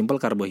dengan simple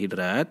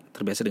karbohidrat,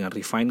 terbiasa dengan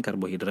refined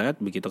karbohidrat.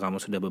 Begitu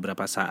kamu sudah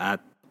beberapa saat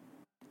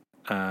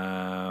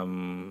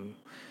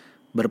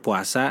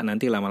berpuasa,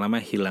 nanti lama-lama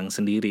hilang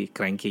sendiri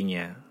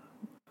cranky-nya,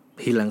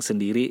 hilang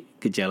sendiri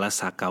gejala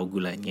sakau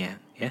gulanya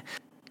ya.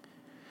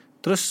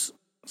 Terus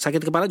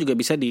sakit kepala juga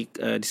bisa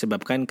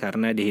disebabkan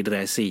karena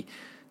dehidrasi,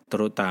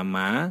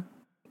 terutama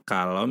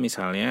kalau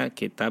misalnya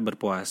kita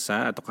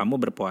berpuasa atau kamu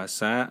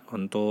berpuasa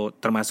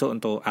termasuk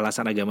untuk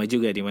alasan agama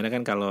juga, dimana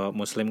kan kalau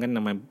muslim kan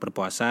namanya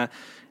berpuasa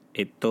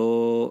itu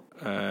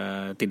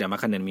tidak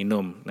makan dan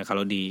minum. Nah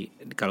kalau di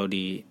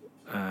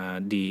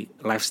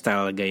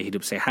lifestyle gaya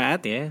hidup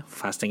sehat ya,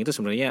 fasting itu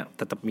sebenarnya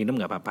tetap minum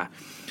nggak apa-apa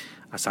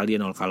asal dia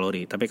 0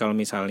 kalori. Tapi kalau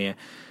misalnya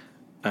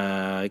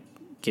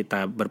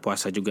kita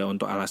berpuasa juga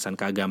untuk alasan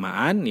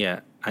keagamaan,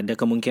 ya ada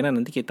kemungkinan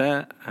nanti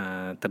kita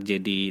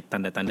terjadi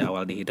tanda-tanda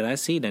awal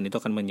dehidrasi, dan itu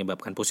akan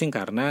menyebabkan pusing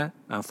karena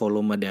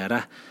volume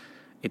darah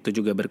itu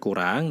juga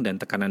berkurang dan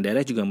tekanan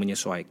darah juga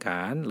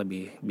menyesuaikan,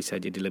 bisa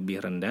jadi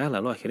lebih rendah,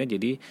 lalu akhirnya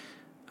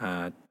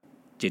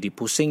jadi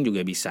pusing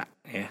juga bisa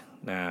ya.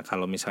 Nah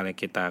kalau misalnya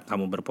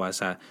kamu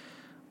berpuasa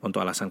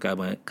untuk alasan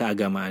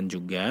keagamaan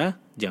juga,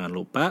 jangan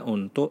lupa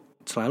untuk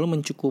selalu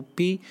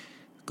mencukupi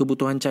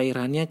kebutuhan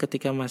cairannya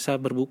ketika masa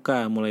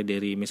berbuka, mulai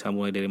dari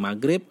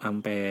maghrib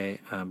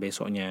sampai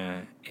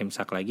besoknya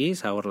imsak lagi,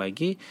 sahur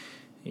lagi,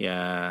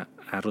 ya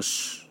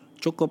harus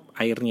cukup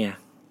airnya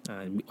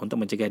untuk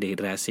mencegah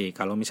dehidrasi.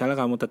 Kalau misalnya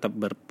kamu tetap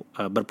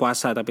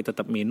berpuasa tapi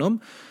tetap minum,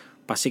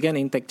 pastikan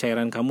intake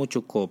cairan kamu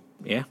cukup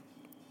ya.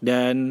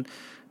 Dan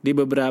di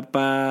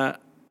beberapa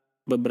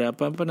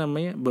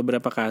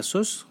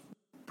kasus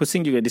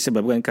pusing juga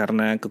disebabkan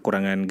karena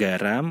kekurangan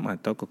garam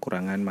atau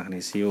kekurangan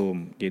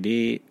magnesium.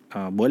 Jadi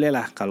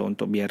bolehlah kalau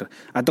untuk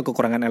atau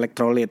kekurangan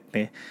elektrolit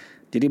nih.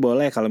 Jadi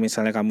boleh kalau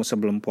misalnya kamu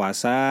sebelum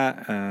puasa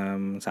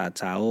saat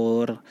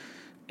sahur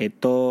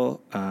itu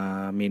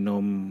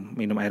minum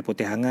air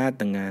putih hangat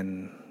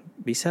dengan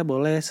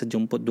boleh 1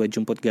 jumput 2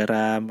 jumput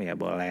garam ya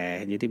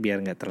boleh. Jadi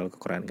biar nggak terlalu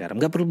kekurangan garam.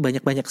 Nggak perlu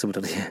banyak-banyak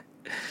sebenarnya.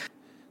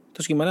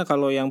 Terus gimana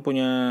kalau yang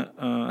punya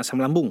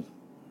asam lambung,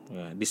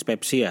 ya,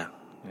 dispepsia?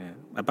 Ya,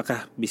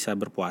 apakah bisa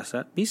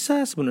berpuasa?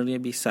 Bisa,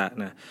 sebenarnya bisa.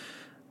 Nah,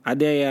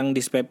 ada yang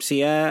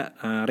dispepsia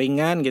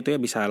ringan gitu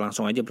ya, bisa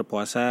langsung aja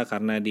berpuasa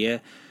karena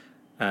dia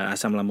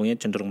asam lambungnya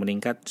cenderung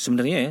meningkat.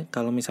 Sebenarnya ya,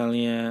 kalau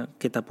misalnya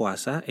kita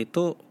puasa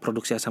itu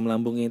produksi asam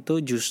lambung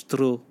itu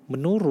justru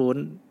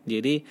menurun.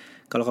 Jadi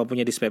kalau kamu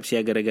punya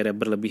dispepsia gara-gara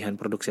berlebihan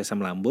produksi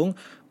asam lambung,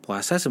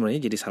 puasa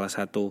sebenarnya jadi salah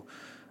satu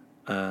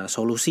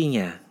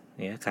solusinya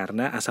ya,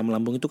 karena asam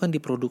lambung itu kan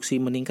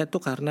diproduksi meningkat tuh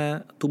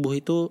karena tubuh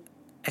itu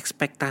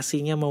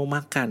ekspektasinya mau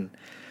makan.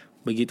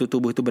 Begitu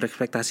tubuh itu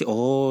berekspektasi,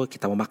 oh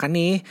kita mau makan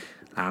nih,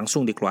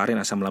 langsung dikeluarin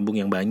asam lambung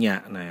yang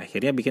banyak. Nah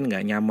akhirnya bikin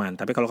gak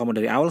nyaman. Tapi kalau kamu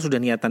dari awal sudah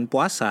niatan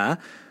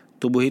puasa,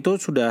 tubuh itu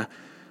sudah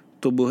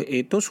tubuh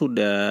itu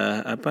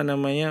sudah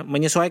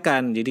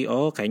menyesuaikan. Jadi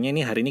kayaknya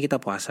ini hari ini kita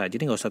puasa,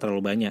 jadi nggak usah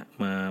terlalu banyak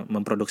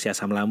memproduksi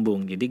asam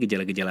lambung. Jadi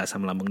gejala-gejala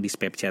asam lambung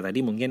dispepsia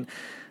tadi mungkin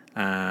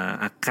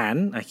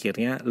akan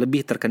akhirnya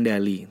lebih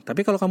terkendali.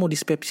 Tapi kalau kamu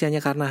dispepsianya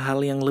karena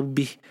hal yang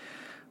lebih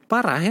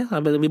parah ya,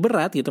 lebih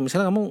berat gitu,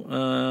 misalnya kamu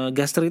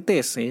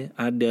gastritis ya,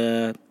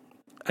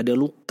 ada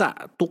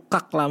luka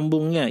tukak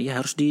lambungnya ya,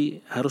 harus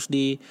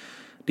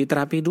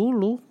diterapi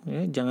dulu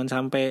ya. Jangan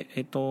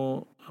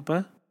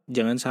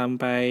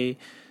sampai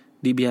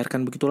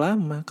dibiarkan begitu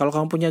lama. Kalau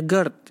kamu punya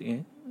GERD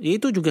ya,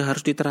 itu juga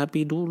harus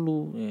diterapi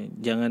dulu ya.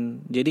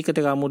 Jadi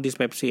ketika kamu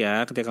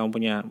dispepsia, ketika kamu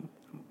punya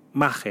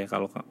MAH ya,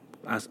 kalau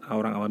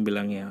orang awam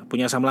bilangnya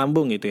punya asam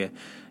lambung gitu ya,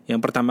 yang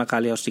pertama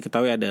kali harus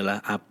diketahui adalah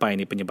apa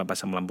ini penyebab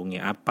asam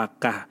lambungnya.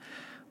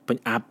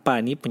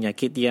 Apa nih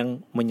penyakit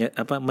yang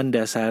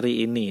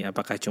mendasari ini?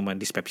 Apakah cuma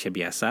dispepsia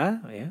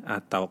biasa ya,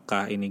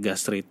 ataukah ini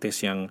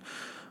gastritis yang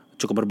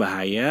cukup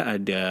berbahaya,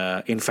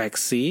 ada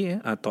infeksi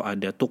ya, atau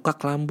ada tukak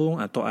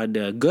lambung, atau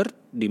ada GERD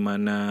di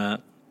mana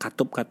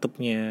katup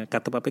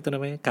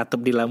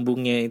di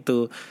lambungnya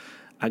itu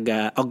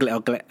agak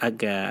oglek-oglek,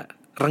 agak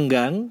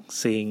renggang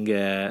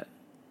sehingga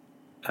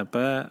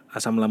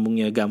asam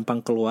lambungnya gampang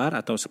keluar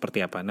atau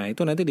seperti apa. Nah,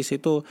 itu nanti di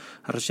situ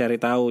harus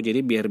cari tahu. Jadi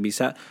biar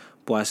bisa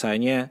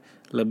puasanya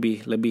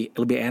lebih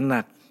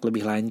enak,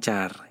 lebih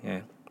lancar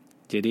ya.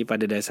 Jadi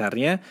pada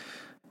dasarnya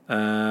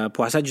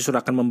puasa justru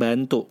akan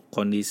membantu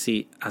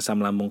kondisi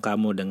asam lambung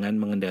kamu dengan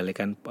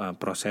mengendalikan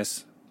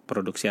proses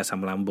produksi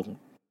asam lambung.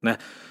 Nah,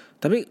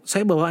 tapi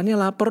saya bawaannya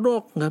lapar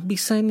dok, nggak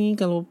bisa nih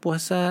kalau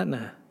puasa.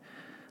 Nah,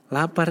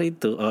 lapar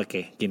itu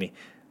gini,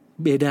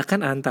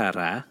 bedakan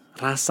antara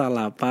rasa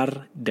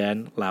lapar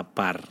dan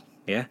lapar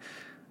ya.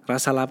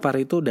 Rasa lapar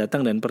itu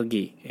datang dan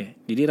pergi ya.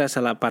 Jadi rasa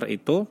lapar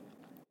itu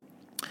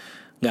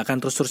nggak akan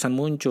terus-terusan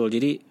muncul.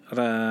 Jadi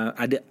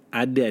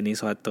ada nih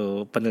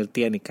suatu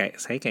penelitian nih,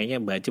 saya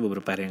kayaknya baca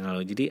beberapa hari yang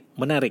lalu. Jadi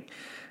menarik.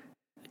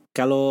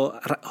 Kalau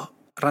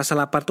rasa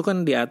lapar itu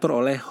kan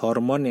diatur oleh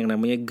hormon yang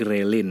namanya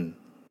ghrelin.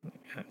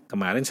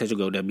 Kemarin saya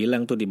juga udah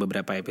bilang tuh di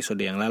beberapa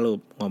episode yang lalu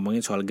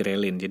ngomongin soal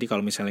ghrelin. Jadi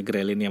kalau misalnya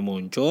ghrelin yang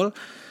muncul,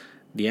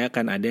 dia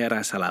akan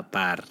ada rasa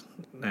lapar.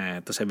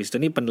 Nah, terus habis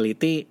itu nih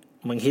peneliti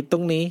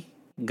menghitung nih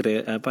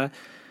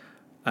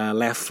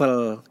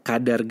level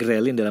kadar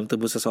ghrelin dalam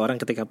tubuh seseorang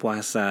ketika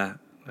puasa.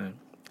 Nah,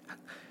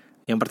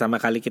 yang pertama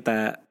kali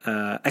kita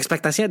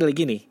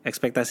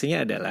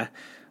ekspektasinya adalah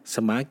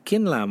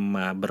semakin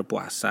lama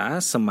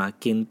berpuasa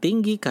semakin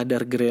tinggi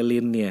kadar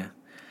ghrelinnya.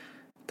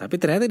 Tapi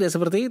ternyata tidak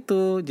seperti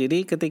itu.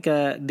 Jadi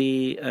ketika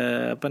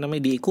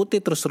diikuti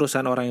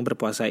terus-terusan orang yang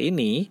berpuasa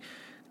ini,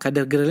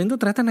 kadar ghrelin itu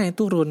ternyata naik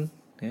turun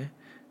ya.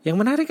 Yang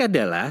menarik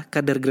adalah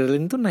kadar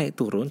ghrelin itu naik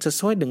turun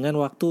sesuai dengan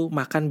waktu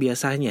makan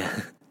biasanya.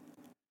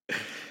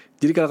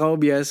 Jadi kalau kamu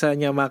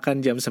biasanya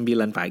makan jam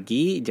 9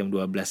 pagi, jam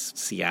 12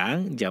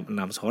 siang, jam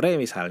 6 sore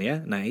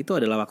misalnya, nah itu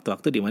adalah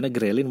waktu-waktu di mana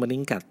ghrelin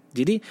meningkat.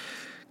 Jadi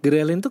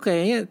ghrelin tuh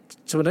kayaknya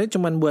sebenarnya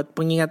cuma buat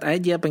pengingat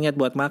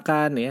buat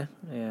makan ya.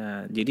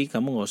 Jadi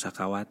kamu nggak usah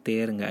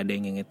khawatir, nggak ada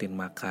yang ngingetin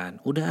makan.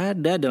 Udah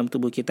ada dalam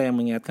tubuh kita yang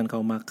mengingatkan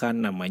kamu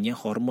makan, namanya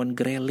hormon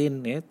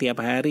ghrelin ya.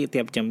 Tiap hari,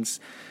 tiap jam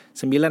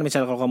 9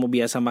 misalnya kalau kamu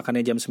biasa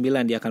makannya jam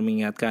 9, dia akan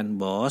mengingatkan,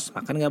 bos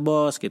makan gak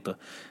bos gitu.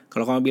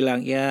 Kalau kamu bilang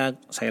ya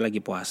saya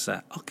lagi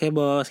puasa, oke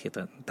bos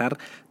gitu, ntar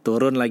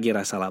turun lagi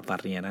rasa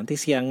laparnya. Nanti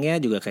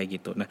siangnya juga kayak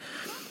gitu. Nah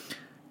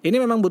ini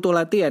memang butuh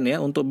latihan ya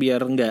untuk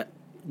biar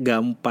gak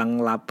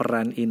gampang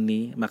laparan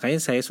ini.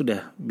 Makanya saya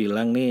sudah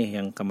bilang nih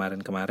yang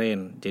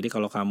kemarin-kemarin, jadi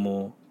kalau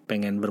kamu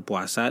pengen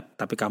berpuasa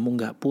tapi kamu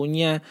gak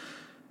punya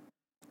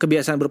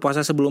kebiasaan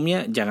berpuasa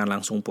sebelumnya, jangan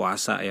langsung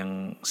puasa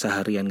yang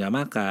seharian gak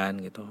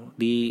makan gitu.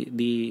 Di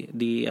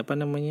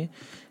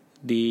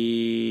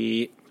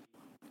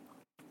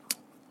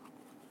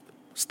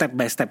step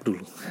by step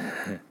dulu.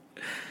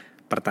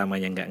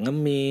 Pertamanya gak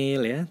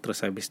ngemil ya,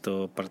 terus habis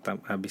itu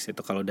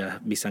kalau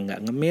udah bisa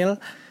gak ngemil,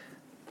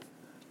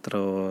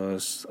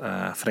 terus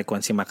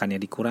frekuensi makannya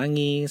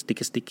dikurangi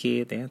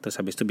sedikit-sedikit ya, terus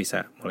habis itu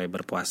bisa mulai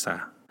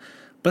berpuasa.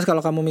 Plus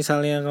kalau kamu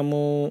misalnya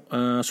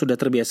sudah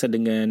terbiasa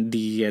dengan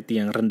diet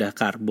yang rendah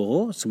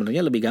karbo, sebenarnya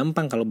lebih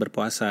gampang kalau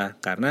berpuasa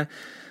karena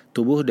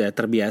tubuh udah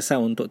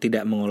terbiasa untuk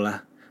tidak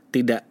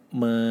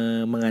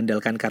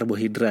mengandalkan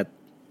karbohidrat,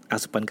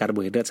 asupan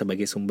karbohidrat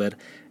sebagai sumber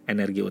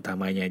energi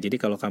utamanya. Jadi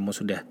kalau kamu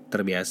sudah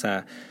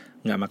terbiasa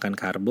nggak makan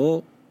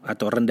karbo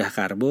atau rendah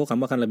karbo,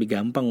 kamu akan lebih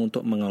gampang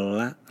untuk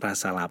mengelola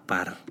rasa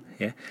lapar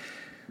ya.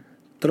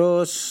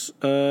 Terus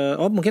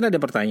mungkin ada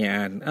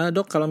pertanyaan,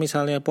 dok kalau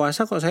misalnya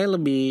puasa kok saya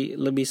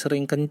lebih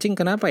sering kencing,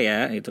 kenapa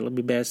ya? Itu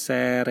lebih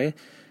beser ya.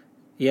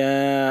 Ya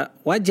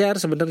wajar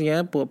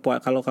sebenarnya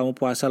kalau kamu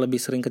puasa lebih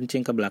sering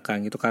kencing ke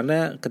belakang itu,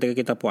 karena ketika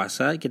kita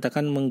puasa kita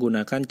kan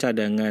menggunakan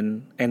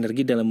cadangan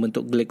energi dalam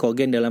bentuk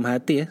glikogen dalam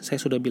hati ya,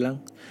 saya sudah bilang.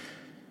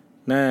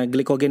 Nah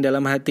glikogen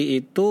dalam hati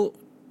itu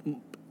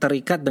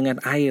terikat dengan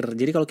air.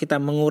 Jadi kalau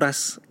kita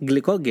menguras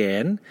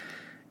glikogen,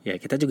 ya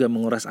kita juga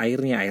menguras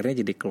airnya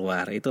jadi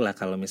keluar. Itulah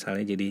kalau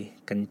misalnya jadi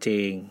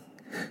kencing.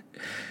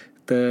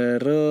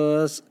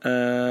 Terus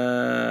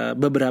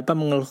beberapa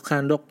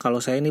mengeluhkan, dok,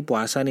 kalau saya ini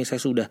puasa nih,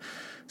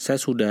 saya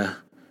sudah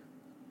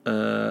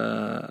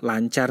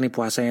lancar nih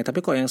puasanya,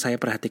 tapi kok yang saya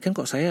perhatikan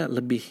kok saya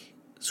lebih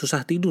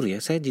susah tidur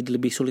ya, saya jadi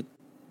lebih sulit,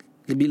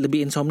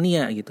 lebih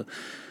insomnia gitu.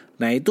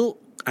 Nah itu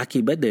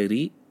akibat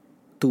dari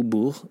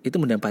tubuh itu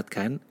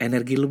mendapatkan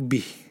energi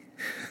lebih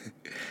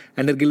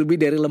energi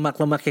lebih dari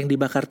lemak-lemak yang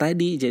dibakar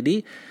tadi.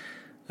 Jadi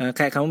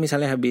kayak kamu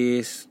misalnya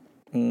habis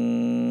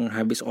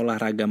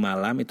olahraga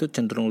malam itu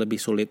cenderung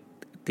lebih sulit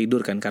tidur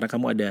kan, karena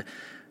kamu ada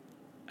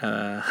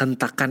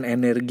hentakan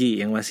energi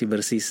yang masih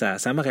bersisa.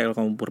 Sama kayak kalau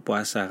kamu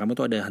berpuasa, kamu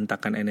tuh ada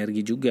hentakan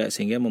energi juga,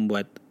 sehingga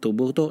membuat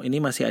tubuh tuh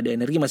ini masih ada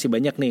energi, masih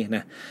banyak nih.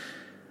 Nah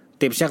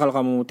tipsnya kalau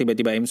kamu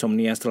tiba-tiba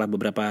insomnia setelah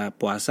beberapa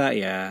puasa,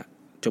 ya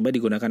coba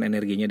digunakan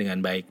energinya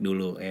dengan baik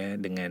dulu ya,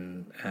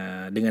 dengan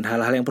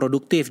hal-hal yang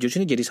produktif.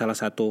 Justru ini jadi salah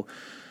satu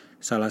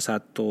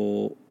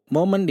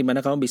momen di mana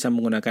kamu bisa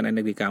menggunakan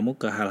energi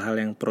kamu ke hal-hal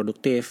yang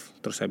produktif.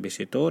 Terus habis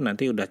itu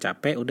nanti udah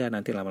capek, udah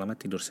nanti lama-lama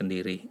tidur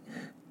sendiri.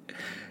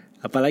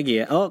 Apalagi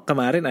ya,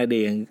 kemarin ada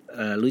yang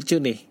lucu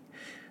nih,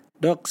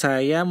 dok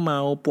saya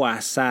mau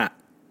puasa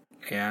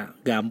ya,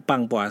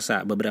 gampang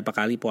puasa, beberapa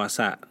kali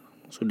puasa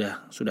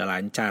sudah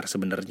lancar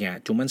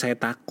sebenarnya. Cuman saya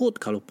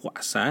takut kalau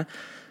puasa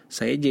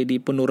saya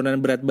jadi penurunan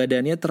berat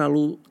badannya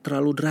terlalu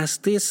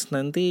drastis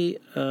nanti,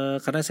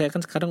 karena saya kan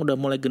sekarang udah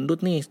mulai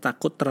gendut nih,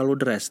 takut terlalu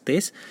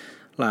drastis,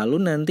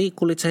 lalu nanti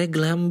kulit saya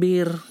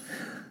gelambir.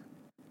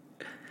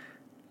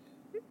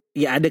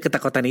 Ya ada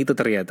ketakutan itu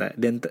ternyata.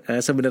 Dan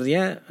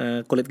sebenarnya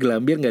kulit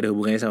gelambir gak ada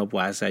hubungannya sama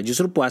puasa.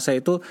 Justru puasa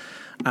itu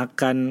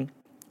akan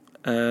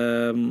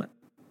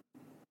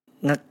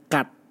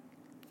ngekat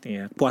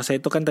ya. Puasa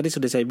itu kan tadi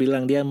sudah saya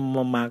bilang, dia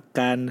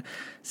memakan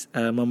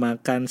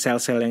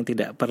sel-sel yang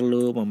tidak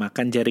perlu,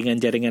 memakan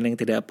jaringan-jaringan yang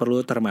tidak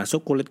perlu,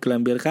 termasuk kulit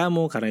gelambir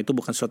kamu. Karena itu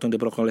bukan sesuatu yang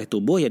diperoleh oleh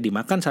tubuh, ya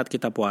dimakan saat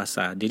kita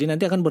puasa. Jadi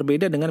nanti akan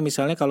berbeda dengan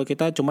misalnya kalau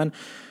kita cuman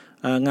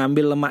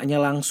ngambil lemaknya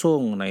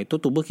langsung. Nah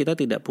itu tubuh kita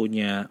tidak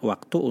punya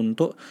waktu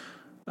untuk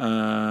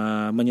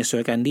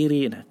menyesuaikan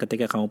diri. Nah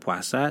ketika kamu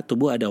puasa,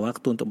 tubuh ada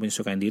waktu untuk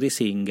menyesuaikan diri,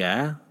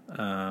 sehingga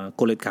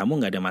kulit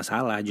kamu gak ada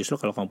masalah. Justru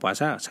kalau kamu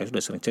puasa, saya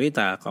sudah sering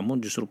cerita, kamu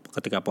justru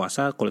ketika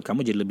puasa kulit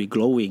kamu jadi lebih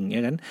glowing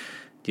ya kan.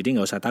 Jadi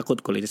gak usah takut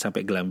kulitnya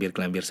sampai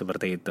gelambir-gelambir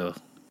seperti itu.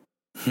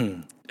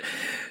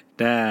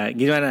 Nah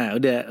gimana,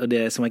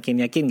 udah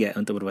semakin yakin gak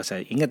untuk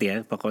berpuasa? Ingat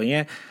ya,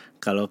 pokoknya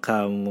kalau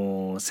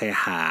kamu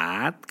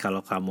sehat, kalau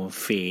kamu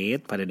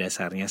fit, pada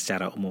dasarnya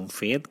secara umum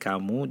fit,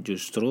 kamu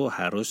justru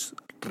harus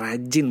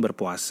rajin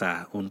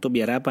berpuasa. Untuk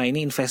biar apa?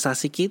 Ini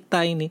investasi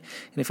kita ini.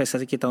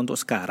 Investasi kita untuk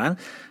sekarang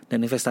dan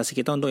investasi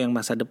kita untuk yang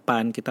masa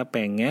depan. Kita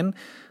pengen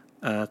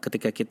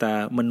ketika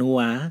kita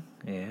menua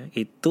ya,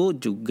 itu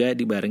juga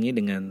dibarengi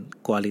dengan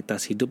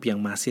kualitas hidup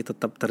yang masih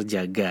tetap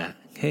terjaga.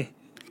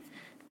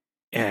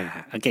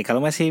 Ya, oke. Kalau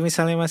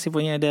misalnya masih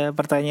punya ada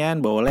pertanyaan,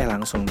 boleh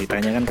langsung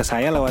ditanyakan ke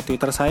saya lewat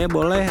Twitter saya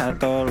boleh,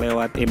 atau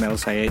lewat email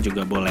saya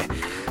juga boleh.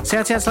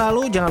 Sehat-sehat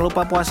selalu, jangan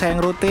lupa puasa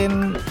yang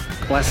rutin.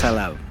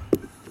 Wassalam.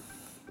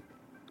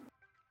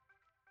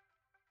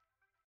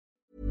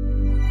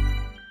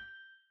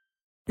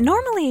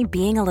 Normally,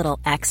 being a little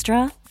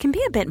extra can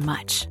be a bit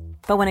much,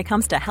 but when it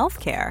comes to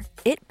healthcare,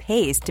 it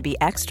pays to be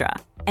extra.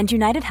 And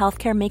United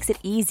Healthcare makes it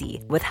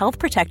easy with Health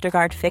Protector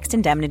Guard fixed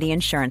indemnity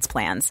insurance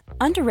plans.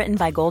 Underwritten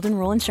by Golden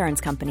Rule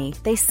Insurance Company,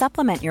 they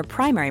supplement your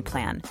primary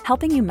plan,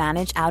 helping you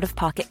manage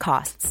out-of-pocket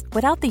costs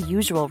without the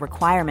usual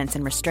requirements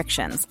and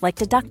restrictions like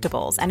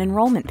deductibles and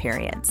enrollment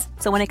periods.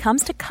 So when it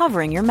comes to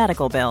covering your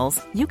medical bills,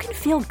 you can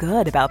feel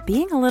good about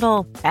being a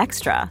little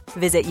extra.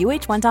 Visit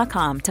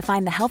UH1.com to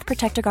find the Health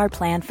Protector Guard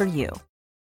plan for you.